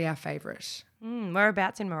probably our favourite.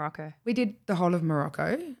 Whereabouts in Morocco? We did the whole of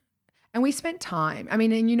Morocco. And we spent time.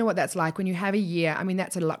 And you know what that's like when you have a year.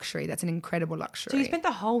 That's a luxury. That's an incredible luxury. So you spent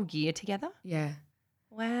the whole year together? Yeah.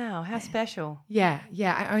 Wow, how special. Yeah.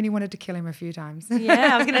 I only wanted to kill him a few times. Yeah,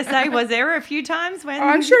 I was going to say, was there a few times when... Oh,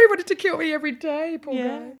 I'm sure he wanted to kill me every day, poor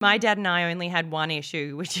guy. My dad and I only had one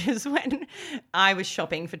issue, which is when I was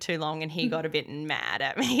shopping for too long and he got a bit mad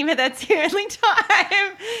at me, but that's the only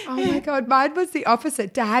time. Oh my God, mine was the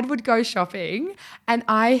opposite. Dad would go shopping and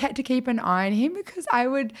I had to keep an eye on him because I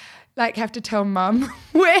would like have to tell Mum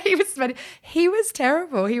where he was spending. He was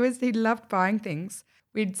terrible. He loved buying things.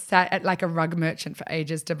 We'd sat at like a rug merchant for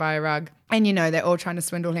ages to buy a rug. And, you know, they're all trying to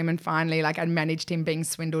swindle him. And finally, like I managed him being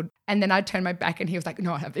swindled. And then I'd turn my back and he was like,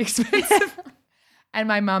 no, I have the expensive one. And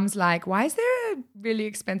my mum's like, why is there a really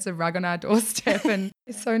expensive rug on our doorstep? And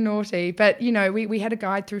it's so naughty. But, you know, we had a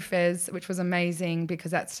guide through Fez, which was amazing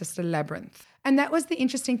because that's just a labyrinth. And that was the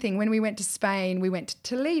interesting thing. When we went to Spain, we went to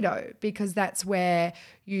Toledo because that's where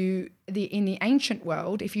in the ancient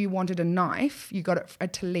world, if you wanted a knife, you got a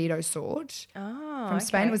Toledo sword from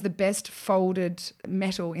Spain. It was the best folded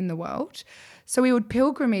metal in the world. So we would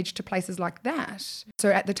pilgrimage to places like that.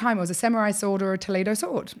 So at the time, it was a samurai sword or a Toledo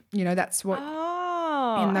sword. You know, that's what...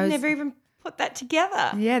 I never even put that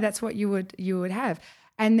together. Yeah, that's what you would have.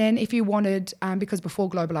 And then if you wanted, because before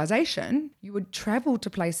globalization, you would travel to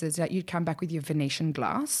places that you'd come back with your Venetian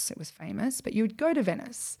glass. It was famous, but you would go to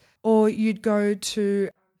Venice or you'd go to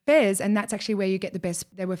Fez, and that's actually where you get the best.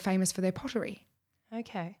 They were famous for their pottery.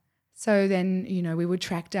 Okay. So then, you know, we would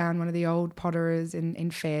track down one of the old potterers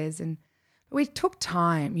in Fez, and we took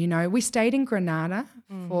time, you know. We stayed in Granada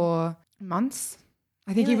for months.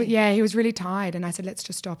 I think Really? he was really tired, and I said, let's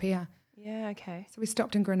just stop here. Yeah, okay. So we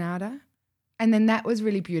stopped in Granada. And then that was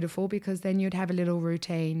really beautiful because then you'd have a little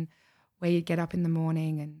routine where you'd get up in the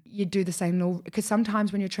morning and you'd do the same. Because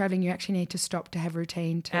sometimes when you're traveling, you actually need to stop to have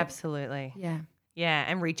routine too. Absolutely. Yeah. Yeah,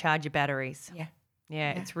 and recharge your batteries. Yeah.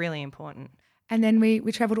 Yeah, it's really important. And then we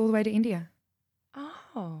travelled all the way to India.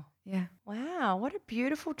 Oh, Yeah. wow. What a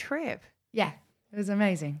beautiful trip. Yeah. It was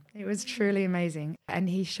amazing. It was truly amazing. And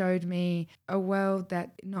he showed me a world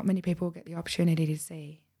that not many people get the opportunity to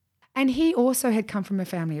see. And he also had come from a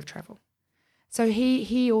family of travel. So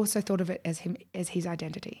he also thought of it as his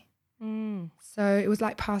identity. So it was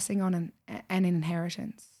like passing on an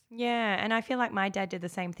inheritance. Yeah, and I feel like my dad did the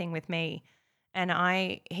same thing with me.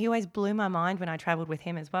 And he always blew my mind when I traveled with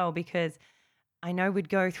him as well, because I know we'd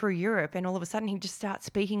go through Europe and all of a sudden he'd just start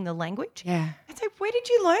speaking the language. Yeah. I'd say, where did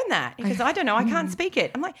you learn that? He goes, I don't know, I can't speak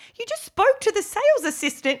it. I'm like, you just spoke to the sales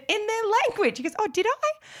assistant in their language. He goes, oh, did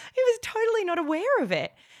I? He was totally not aware of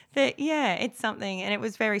it. That, yeah, it's something, and it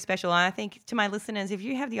was very special. And I think to my listeners, if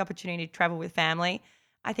you have the opportunity to travel with family,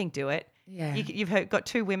 I think do it. Yeah. You've got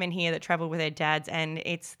two women here that travel with their dads, and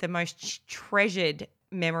it's the most treasured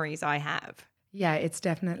memories I have. Yeah, it's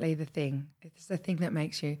definitely the thing. It's the thing that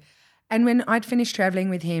makes you. And when I'd finished traveling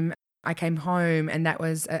with him, I came home, and that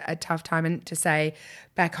was a tough time and to say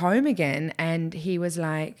back home again. And he was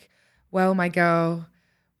like, well, my girl,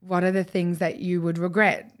 what are the things that you would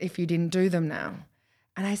regret if you didn't do them now?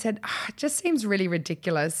 And I said, it just seems really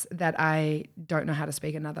ridiculous that I don't know how to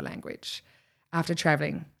speak another language after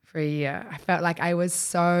traveling for a year. I felt like I was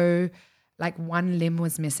so, like one limb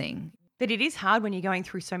was missing. But it is hard when you're going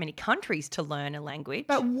through so many countries to learn a language.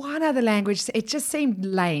 But one other language, it just seemed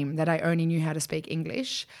lame that I only knew how to speak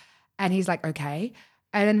English. And he's like, okay.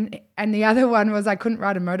 And the other one was I couldn't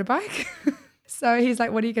ride a motorbike. So he's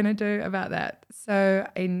like, what are you going to do about that? So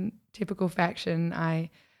in typical fashion,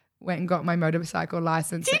 I went and got my motorcycle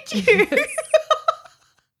license. Did you?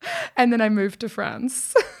 And then I moved to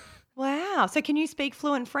France. Wow. So can you speak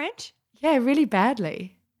fluent French? Yeah, really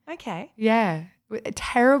badly. Okay. Yeah. A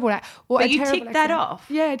terrible. But you ticked that off?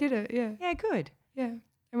 Yeah, I did it. Yeah. Yeah, good. Yeah.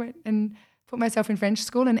 I went and put myself in French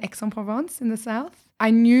school in Aix-en-Provence in the south.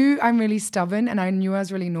 I knew I'm really stubborn, and I knew I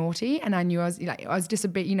was really naughty, and I knew I was just a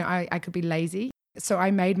bit, I could be lazy. So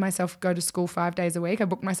I made myself go to school 5 days a week. I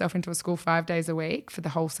booked myself into a school 5 days a week for the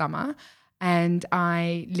whole summer, and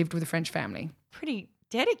I lived with a French family. Pretty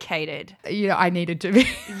dedicated. I needed to be.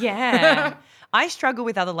 Yeah. I struggle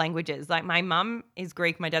with other languages. Like my mum is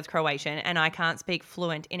Greek, my dad's Croatian, and I can't speak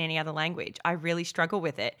fluent in any other language. I really struggle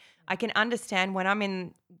with it. I can understand when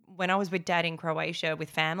I was with dad in Croatia with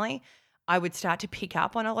family, I would start to pick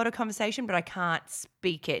up on a lot of conversation, but I can't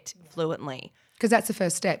speak it fluently. Because that's the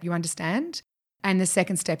first step. You understand. And the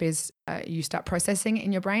second step is you start processing it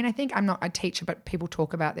in your brain. I think I'm not a teacher, but people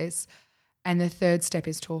talk about this. And the third step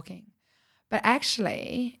is talking. But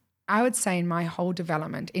actually, I would say in my whole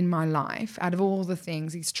development in my life, out of all the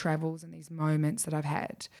things, these travels and these moments that I've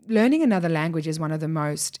had, learning another language is one of the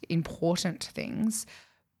most important things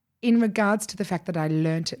in regards to the fact that I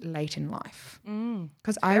learnt it late in life.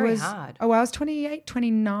 Because I was 28,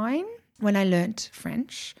 29 when I learnt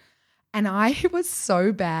French. And I was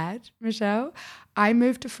so bad, Michelle. I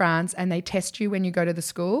moved to France and they test you when you go to the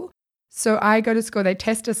school. So I go to school, they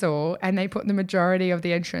test us all and they put the majority of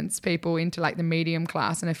the entrance people into like the medium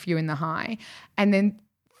class and a few in the high. And then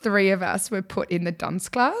 3 of us were put in the dunce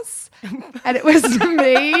class. And it was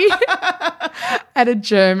me and a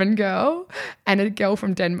German girl and a girl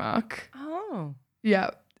from Denmark. Oh. Yeah.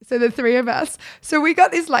 So the 3 of us. So we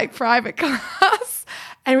got this like private class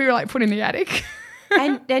and we were like put in the attic.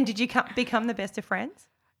 And then did you become the best of friends?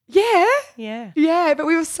 Yeah. Yeah. Yeah, but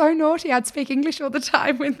we were so naughty. I'd speak English all the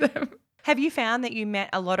time with them. Have you found that you met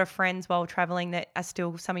a lot of friends while traveling that are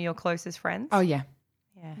still some of your closest friends? Oh, yeah.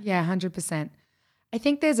 Yeah. Yeah, 100%. I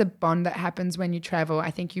think there's a bond that happens when you travel.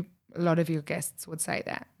 I think a lot of your guests would say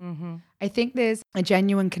that. Mm-hmm. I think there's a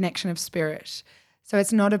genuine connection of spirit. So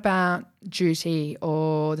it's not about duty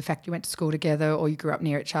or the fact you went to school together or you grew up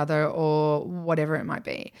near each other or whatever it might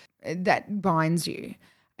be that binds you.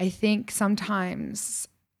 I think sometimes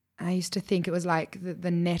I used to think it was like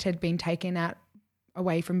the net had been taken out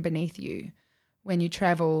away from beneath you when you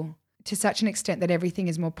travel to such an extent that everything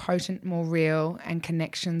is more potent, more real, and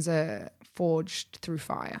connections are forged through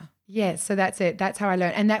fire. Yeah, so that's it. That's how I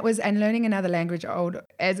learned. And learning another language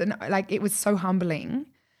it was so humbling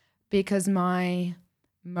because my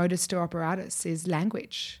modus operatus is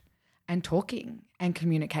language and talking and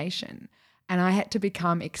communication. And I had to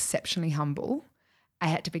become exceptionally humble. I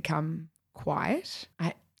had to become quiet. I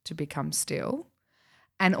had to become still.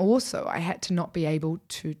 And also I had to not be able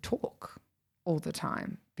to talk all the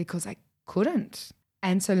time because I couldn't.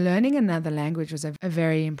 And so learning another language was a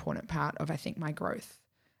very important part of, I think, my growth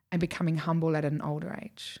and becoming humble at an older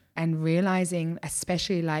age and realizing,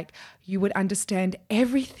 especially like you would understand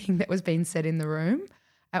everything that was being said in the room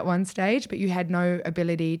at one stage, but you had no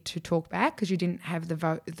ability to talk back because you didn't have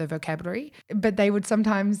the vocabulary. But they would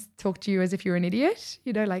sometimes talk to you as if you're an idiot,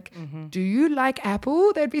 like, do you like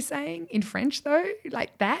apple? They'd be saying in French though,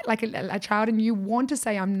 like that, like a child. And you want to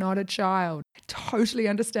say, I'm not a child. I totally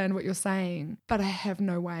understand what you're saying, but I have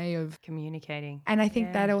no way of communicating. And I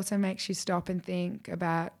think that also makes you stop and think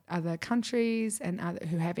about other countries and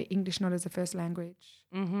who have English not as a first language.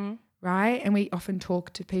 Mm-hmm. Right? And we often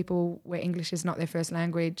talk to people where English is not their first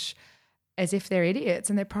language as if they're idiots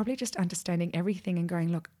and they're probably just understanding everything and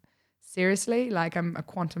going, look, seriously, like I'm a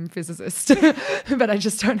quantum physicist, but I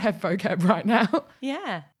just don't have vocab right now.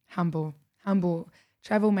 Yeah. Humble.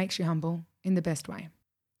 Travel makes you humble in the best way.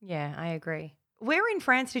 Yeah, I agree. Where in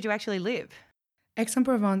France did you actually live?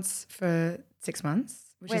 Aix-en-Provence for 6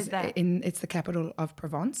 months. Where's that? It's the capital of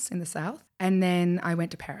Provence in the south. And then I went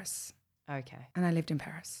to Paris. Okay. And I lived in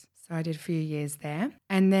Paris. So I did a few years there.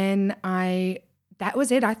 And then that was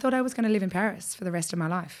it. I thought I was going to live in Paris for the rest of my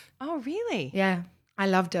life. Oh, really? Yeah. I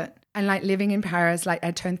loved it. And like living in Paris, like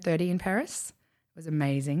I turned 30 in Paris. It was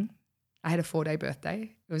amazing. I had a 4-day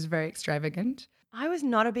birthday. It was very extravagant. I was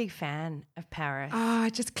not a big fan of Paris. Oh,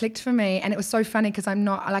 it just clicked for me. And it was so funny because I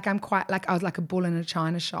was like a bull in a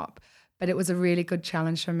china shop, but it was a really good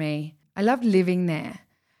challenge for me. I loved living there.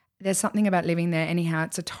 There's something about living there anyhow.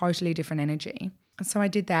 It's a totally different energy. So I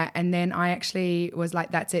did that. And then I actually was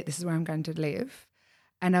like, that's it. This is where I'm going to live.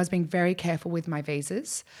 And I was being very careful with my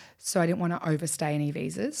visas. So I didn't want to overstay any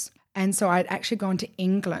visas. And so I'd actually gone to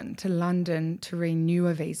England, to London, to renew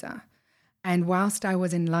a visa. And whilst I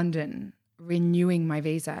was in London renewing my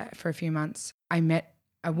visa for a few months, I met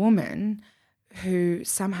a woman who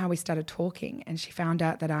somehow we started talking and she found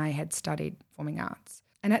out that I had studied performing arts.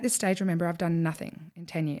 And at this stage, remember, I've done nothing in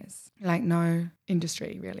 10 years, like no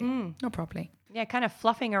industry really, not properly. Yeah, kind of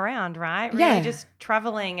fluffing around, right? Yeah. Really just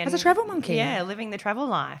traveling. And as a travel monkey. Yeah, living the travel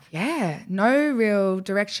life. Yeah, no real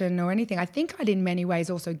direction or anything. I think I'd in many ways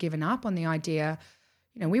also given up on the idea,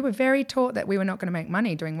 we were very taught that we were not going to make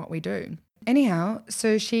money doing what we do. Anyhow,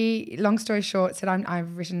 so she, long story short, said,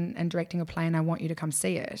 I've written and directing a play and I want you to come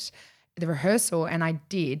see it. The rehearsal, and I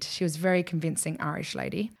did. She was a very convincing Irish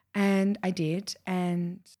lady. And I did.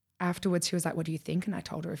 And afterwards she was like, what do you think? And I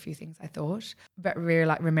told her a few things I thought, but really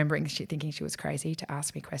like remembering thinking she was crazy to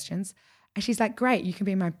ask me questions. And she's like, great, you can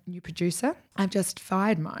be my new producer. I've just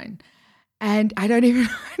fired mine. And I don't even,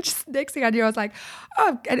 just next thing I knew, I was like,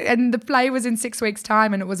 oh, and the play was in 6 weeks'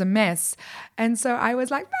 time and it was a mess. And so I was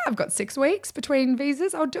like, I've got 6 weeks between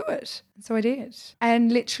visas, I'll do it. So I did.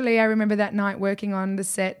 And literally I remember that night working on the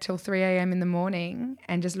set till 3 a.m. in the morning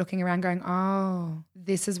and just looking around going, oh,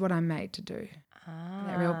 this is what I'm made to do.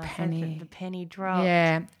 That real penny. The penny drop.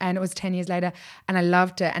 Yeah. And it was 10 years later and I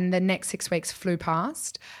loved it. And the next 6 weeks flew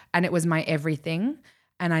past and it was my everything.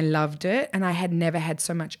 And I loved it. And I had never had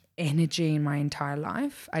so much energy in my entire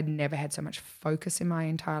life. I'd never had so much focus in my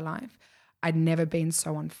entire life. I'd never been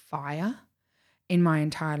so on fire in my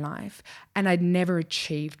entire life. And I'd never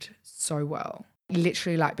achieved so well,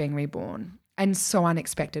 literally like being reborn. And so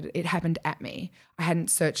unexpected. It happened at me. I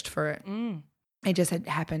hadn't searched for it. It just had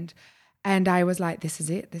happened. And I was like, this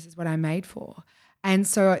is it. This is what I'm made for. And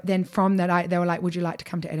so then from that, they were like, would you like to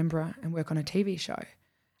come to Edinburgh and work on a TV show?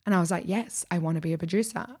 And I was like, yes, I want to be a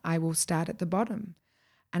producer. I will start at the bottom.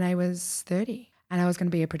 And I was 30 and I was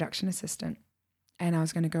going to be a production assistant. And I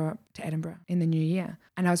was going to go up to Edinburgh in the new year.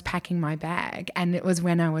 And I was packing my bag. And it was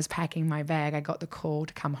when I was packing my bag, I got the call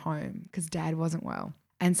to come home because Dad wasn't well.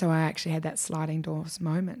 And so I actually had that sliding doors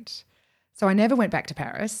moment. So I never went back to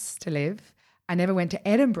Paris to live. I never went to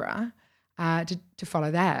Edinburgh to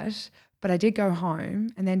follow that. But I did go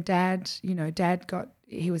home. And then Dad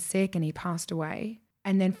he was sick and he passed away.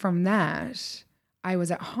 And then from that, I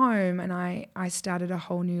was at home and I started a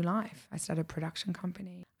whole new life. I started a production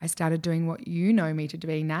company. I started doing what you know me to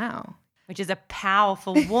be now. Which is a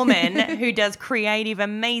powerful woman who does creative,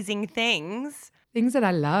 amazing things. Things that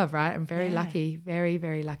I love, right? I'm very lucky, very,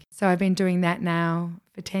 very lucky. So I've been doing that now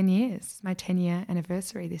for 10 years, my 10-year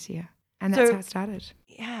anniversary this year. And that's how it started.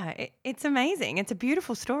 Yeah, it's amazing. It's a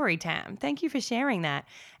beautiful story, Tam. Thank you for sharing that.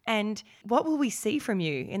 And what will we see from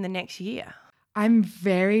you in the next year? I'm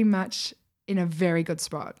very much in a very good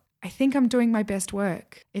spot. I think I'm doing my best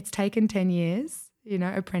work. It's taken 10 years,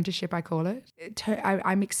 apprenticeship I call it.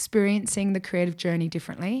 I'm experiencing the creative journey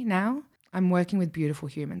differently now. I'm working with beautiful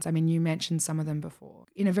humans. I mean, you mentioned some of them before.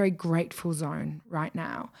 In a very grateful zone right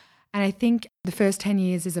now. And I think the first 10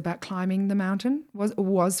 years is about climbing the mountain,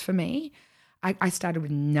 was for me. I started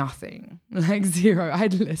with nothing, like zero. I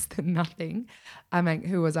had less than nothing. I mean,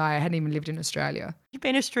 who was I? I hadn't even lived in Australia. You've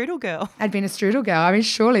been a strudel girl. I'd been a strudel girl. I mean,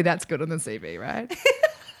 surely that's good on the CV, right?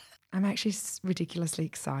 I'm actually ridiculously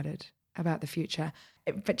excited about the future.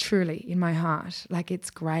 But truly, in my heart, like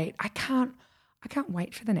it's great. I can't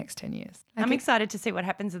wait for the next 10 years. Like I'm excited to see what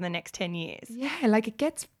happens in the next 10 years. Yeah, like it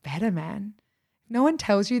gets better, man. No one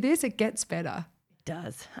tells you this, it gets better.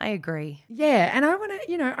 Does. I agree. Yeah, and I want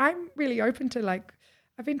to, I'm really open to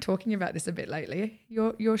I've been talking about this a bit lately.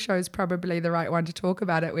 Your show's probably the right one to talk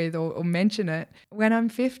about it with or mention it. When I'm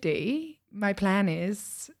 50, my plan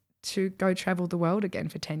is to go travel the world again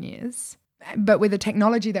for 10 years. But with the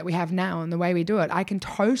technology that we have now and the way we do it, I can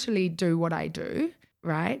totally do what I do,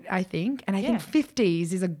 right? I think. And I think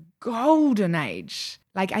 50s is a golden age.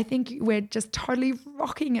 Like I think we're just totally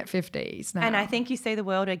rocking at 50s now. And I think you see the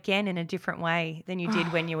world again in a different way than you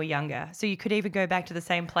did when you were younger. So you could even go back to the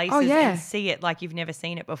same places and see it like you've never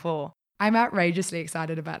seen it before. I'm outrageously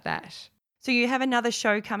excited about that. So you have another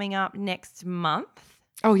show coming up next month.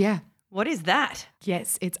 Oh, yeah. What is that?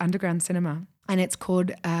 Yes, it's Underground Cinema and it's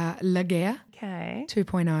called La Guerre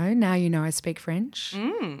 2.0. Now you know I speak French. Do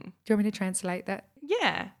you want me to translate that?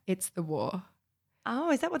 Yeah. It's the war.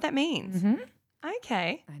 Oh, is that what that means? Mm-hmm.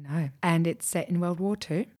 Okay. I know. And it's set in World War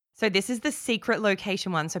II. So this is the secret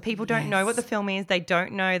location one. So people don't know what the film is. They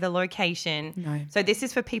don't know the location. No. So this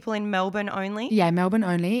is for people in Melbourne only? Yeah, Melbourne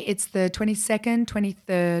only. It's the 22nd,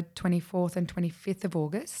 23rd, 24th and 25th of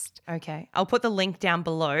August. Okay. I'll put the link down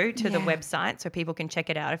below to the website so people can check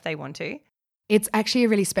it out if they want to. It's actually a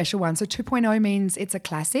really special one. So 2.0 means it's a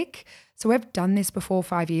classic. So we've done this before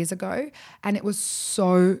 5 years ago and it was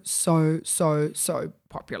so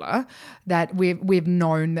popular that we've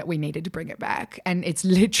known that we needed to bring it back. And it's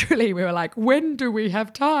literally, we were like, when do we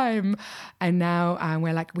have time? And now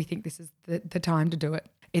we're like, we think this is the time to do it.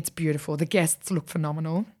 It's beautiful. The guests look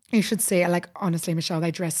phenomenal. You should see it. Like, honestly, Michelle,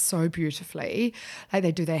 they dress so beautifully. Like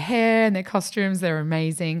they do their hair and their costumes. They're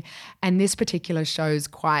amazing. And this particular show's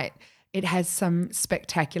it has some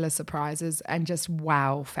spectacular surprises and just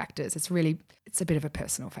wow factors. It's a bit of a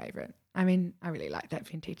personal favorite. I mean, I really like that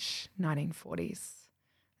vintage 1940s.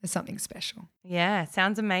 There's something special. Yeah,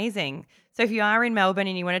 sounds amazing. So if you are in Melbourne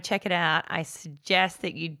and you want to check it out, I suggest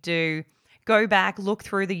that you do go back, look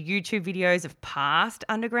through the YouTube videos of past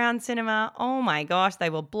Underground Cinema. Oh my gosh, they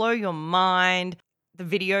will blow your mind. The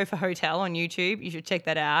video for Hotel on YouTube, you should check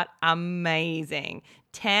that out. Amazing.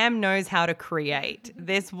 Tam knows how to create.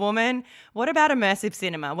 This woman. What about immersive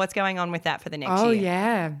cinema? What's going on with that for the next year? Oh,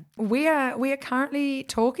 yeah. We are currently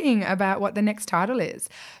talking about what the next title is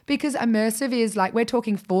because immersive is like we're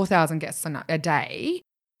talking 4,000 guests a day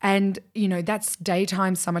and, that's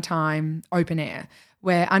daytime, summertime, open air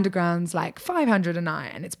where underground's like 500 a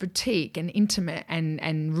night and it's boutique and intimate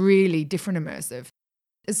and really different immersive.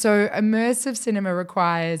 So immersive cinema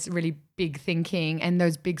requires really big thinking and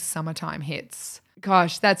those big summertime hits.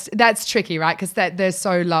 Gosh, that's tricky, right? Because they're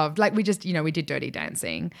so loved. Like we just, we did Dirty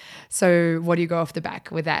Dancing. So what do you go off the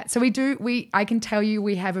back with that? So I can tell you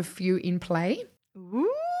we have a few in play.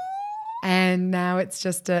 Ooh. And now it's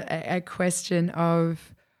just a question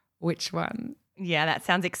of which one. Yeah, that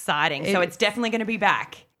sounds exciting. So it's definitely going to be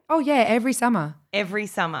back. Oh, yeah, every summer. Every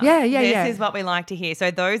summer. Yeah. This is what we like to hear.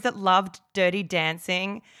 So those that loved Dirty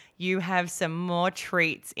Dancing, you have some more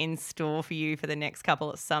treats in store for you for the next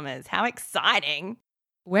couple of summers. How exciting.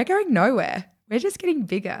 We're going nowhere. We're just getting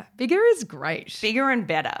bigger. Bigger is great. Bigger and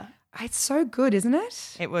better. It's so good, isn't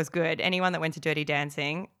it? It was good. Anyone that went to Dirty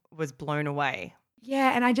Dancing was blown away.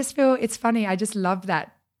 Yeah, and I just feel it's funny. I just love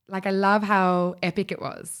that. Like, I love how epic it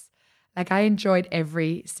was. Like, I enjoyed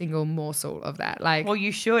every single morsel of that. Like, well,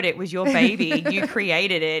 you should. It was your baby. You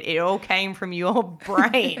created it. It all came from your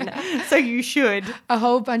brain. So you should. A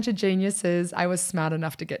whole bunch of geniuses I was smart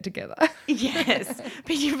enough to get together. Yes.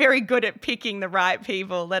 But you're very good at picking the right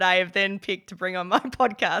people that I have then picked to bring on my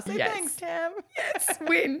podcast. So Yes. Thanks, Tam. Yes,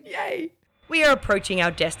 win. Yay. We are approaching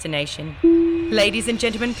our destination. Ladies and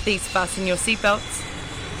gentlemen, please fasten your seatbelts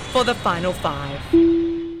for the final 5.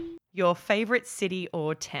 Your favourite city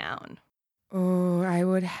or town? Oh, I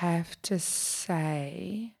would have to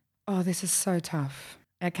say, this is so tough.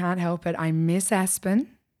 I can't help it. I miss Aspen.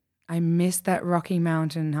 I miss that Rocky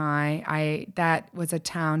Mountain High. That was a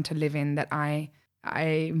town to live in that I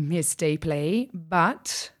miss deeply.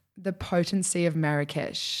 But the potency of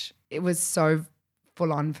Marrakesh, it was so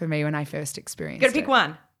full on for me when I first experienced it. Got to pick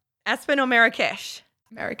one. Aspen or Marrakesh?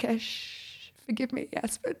 Marrakesh. Forgive me,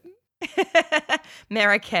 Aspen.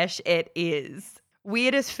 Marrakesh it is.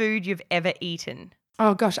 Weirdest food you've ever eaten?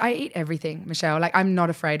 Oh gosh, I eat everything, Michelle. Like, I'm not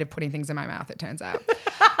afraid of putting things in my mouth, it turns out.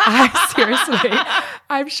 Seriously,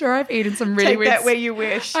 I'm sure I've eaten some really Take weird. that where you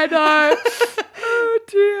wish. I know. Oh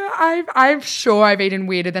dear. I'm sure I've eaten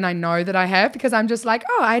weirder than I know that I have, because I'm just like,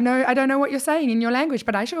 I don't know what you're saying in your language,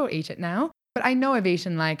 but I sure eat it now. But I know I've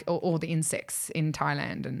eaten like all the insects in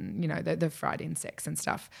Thailand and, the fried insects and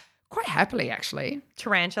stuff. Quite happily, actually.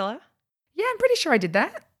 Tarantula? Yeah, I'm pretty sure I did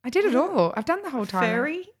that. I did it all. I've done the whole time.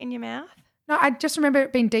 Furry in your mouth? No, I just remember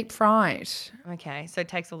it being deep fried. Okay, so it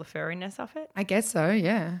takes all the furriness off it? I guess so,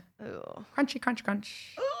 yeah. Ugh. Crunchy, crunch,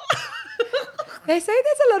 crunch. They say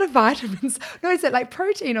there's a lot of vitamins. No, is it like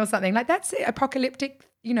protein or something? Like, that's apocalyptic,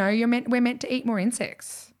 we're meant to eat more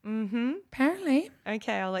insects. Mm-hmm. Apparently.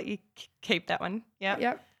 Okay, I'll let you keep that one.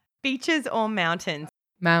 Yep. Beaches or mountains?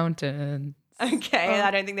 Mountains. Okay,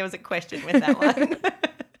 I don't think there was a question with that one.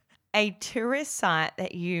 A tourist site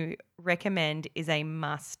that you recommend is a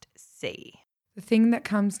must-see? The thing that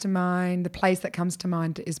comes to mind, the place that comes to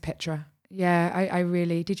mind is Petra. Yeah, I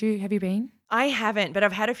really, have you been? I haven't, but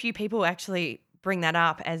I've had a few people actually bring that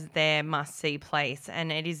up as their must-see place, and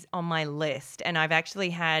it is on my list. And I've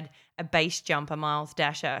actually had a base jumper, Miles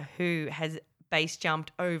Dasher, who has base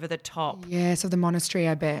jumped over the top. Yes, of the monastery,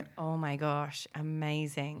 I bet. Oh my gosh,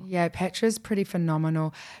 amazing. Yeah, Petra's pretty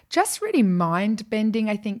phenomenal. Just really mind-bending,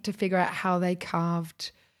 I think, to figure out how they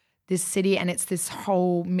carved this city. And it's this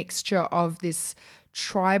whole mixture of this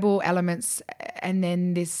tribal elements and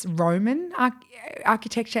then this Roman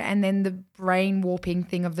architecture and then the brain warping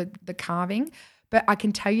thing of the carving. But I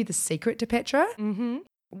can tell you the secret to Petra. Mm-hmm.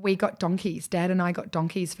 We got donkeys. Dad and I got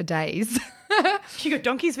donkeys for days. You got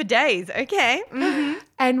donkeys for days. Okay. Mm-hmm.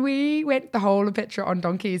 And we went the whole of Petra on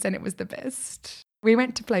donkeys and it was the best. We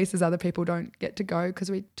went to places other people don't get to go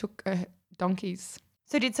because we took donkeys.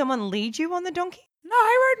 So did someone lead you on the donkey?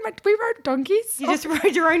 No, we rode donkeys. You just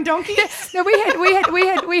rode your own donkey? No,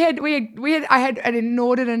 I had an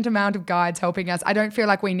inordinate amount of guides helping us. I don't feel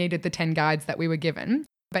like we needed the 10 guides that we were given.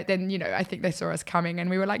 But then, I think they saw us coming and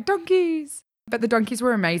we were like, donkeys. But the donkeys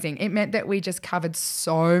were amazing. It meant that we just covered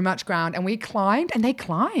so much ground and we climbed and they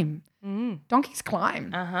climb. Donkeys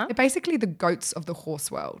climb. Uh-huh. They're basically the goats of the horse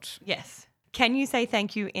world. Yes. Can you say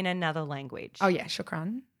thank you in another language? Oh, yeah.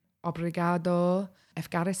 Shukran. Obrigado.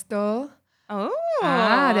 Efkaristo.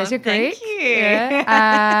 Oh, there's your Greek. Thank you.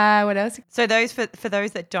 Yeah. What else? So those for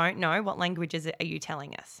those that don't know, what languages are you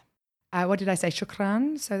telling us? What did I say?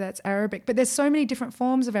 Shukran. So that's Arabic. But there's so many different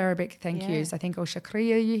forms of Arabic thank yous. I think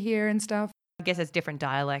shukriya you hear and stuff. I guess it's different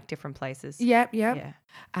dialect, different places. Yep. Yeah.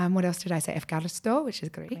 What else did I say? Efkaristo, which is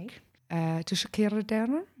Greek.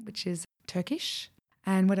 Tushakiradaran, which is Turkish.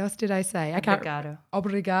 And what else did I say? Obrigado.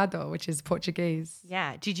 Obrigado, which is Portuguese.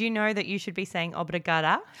 Yeah. Did you know that you should be saying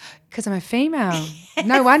obrigada? Because I'm a female. Yes.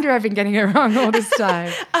 No wonder I've been getting it wrong all this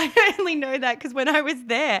time. I only know that because when I was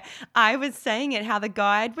there, I was saying it how the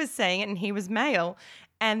guide was saying it and he was male.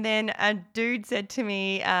 And then a dude said to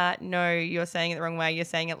me, no, you're saying it the wrong way. You're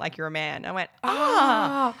saying it like you're a man. I went,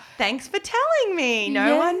 thanks for telling me.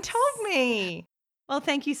 No one told me. Well,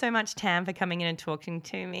 thank you so much, Tam, for coming in and talking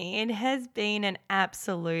to me. It has been an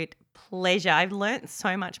absolute pleasure. I've learnt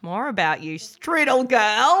so much more about you, strudel girl.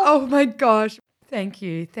 Oh, my gosh. Thank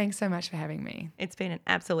you. Thanks so much for having me. It's been an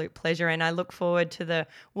absolute pleasure, and I look forward to the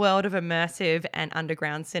world of immersive and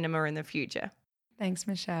underground cinema in the future. Thanks,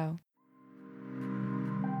 Michelle.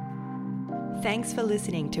 Thanks for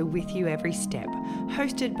listening to With You Every Step,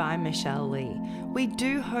 hosted by Michelle Lee. We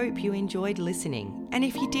do hope you enjoyed listening, and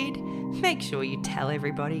if you did, make sure you tell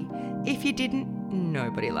everybody. If you didn't,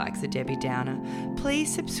 nobody likes a Debbie Downer.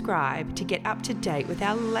 Please subscribe to get up to date with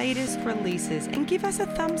our latest releases and give us a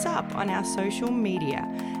thumbs up on our social media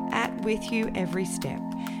at With You Every Step.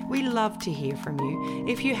 We love to hear from you.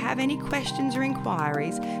 If you have any questions or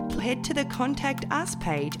inquiries, head to the Contact Us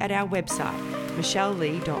page at our website,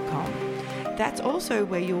 michellelee.com. That's also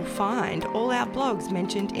where you'll find all our blogs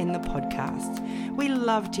mentioned in the podcast. We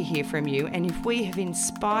love to hear from you, and if we have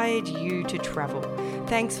inspired you to travel,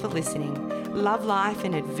 thanks for listening. Love life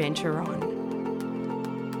and adventure on.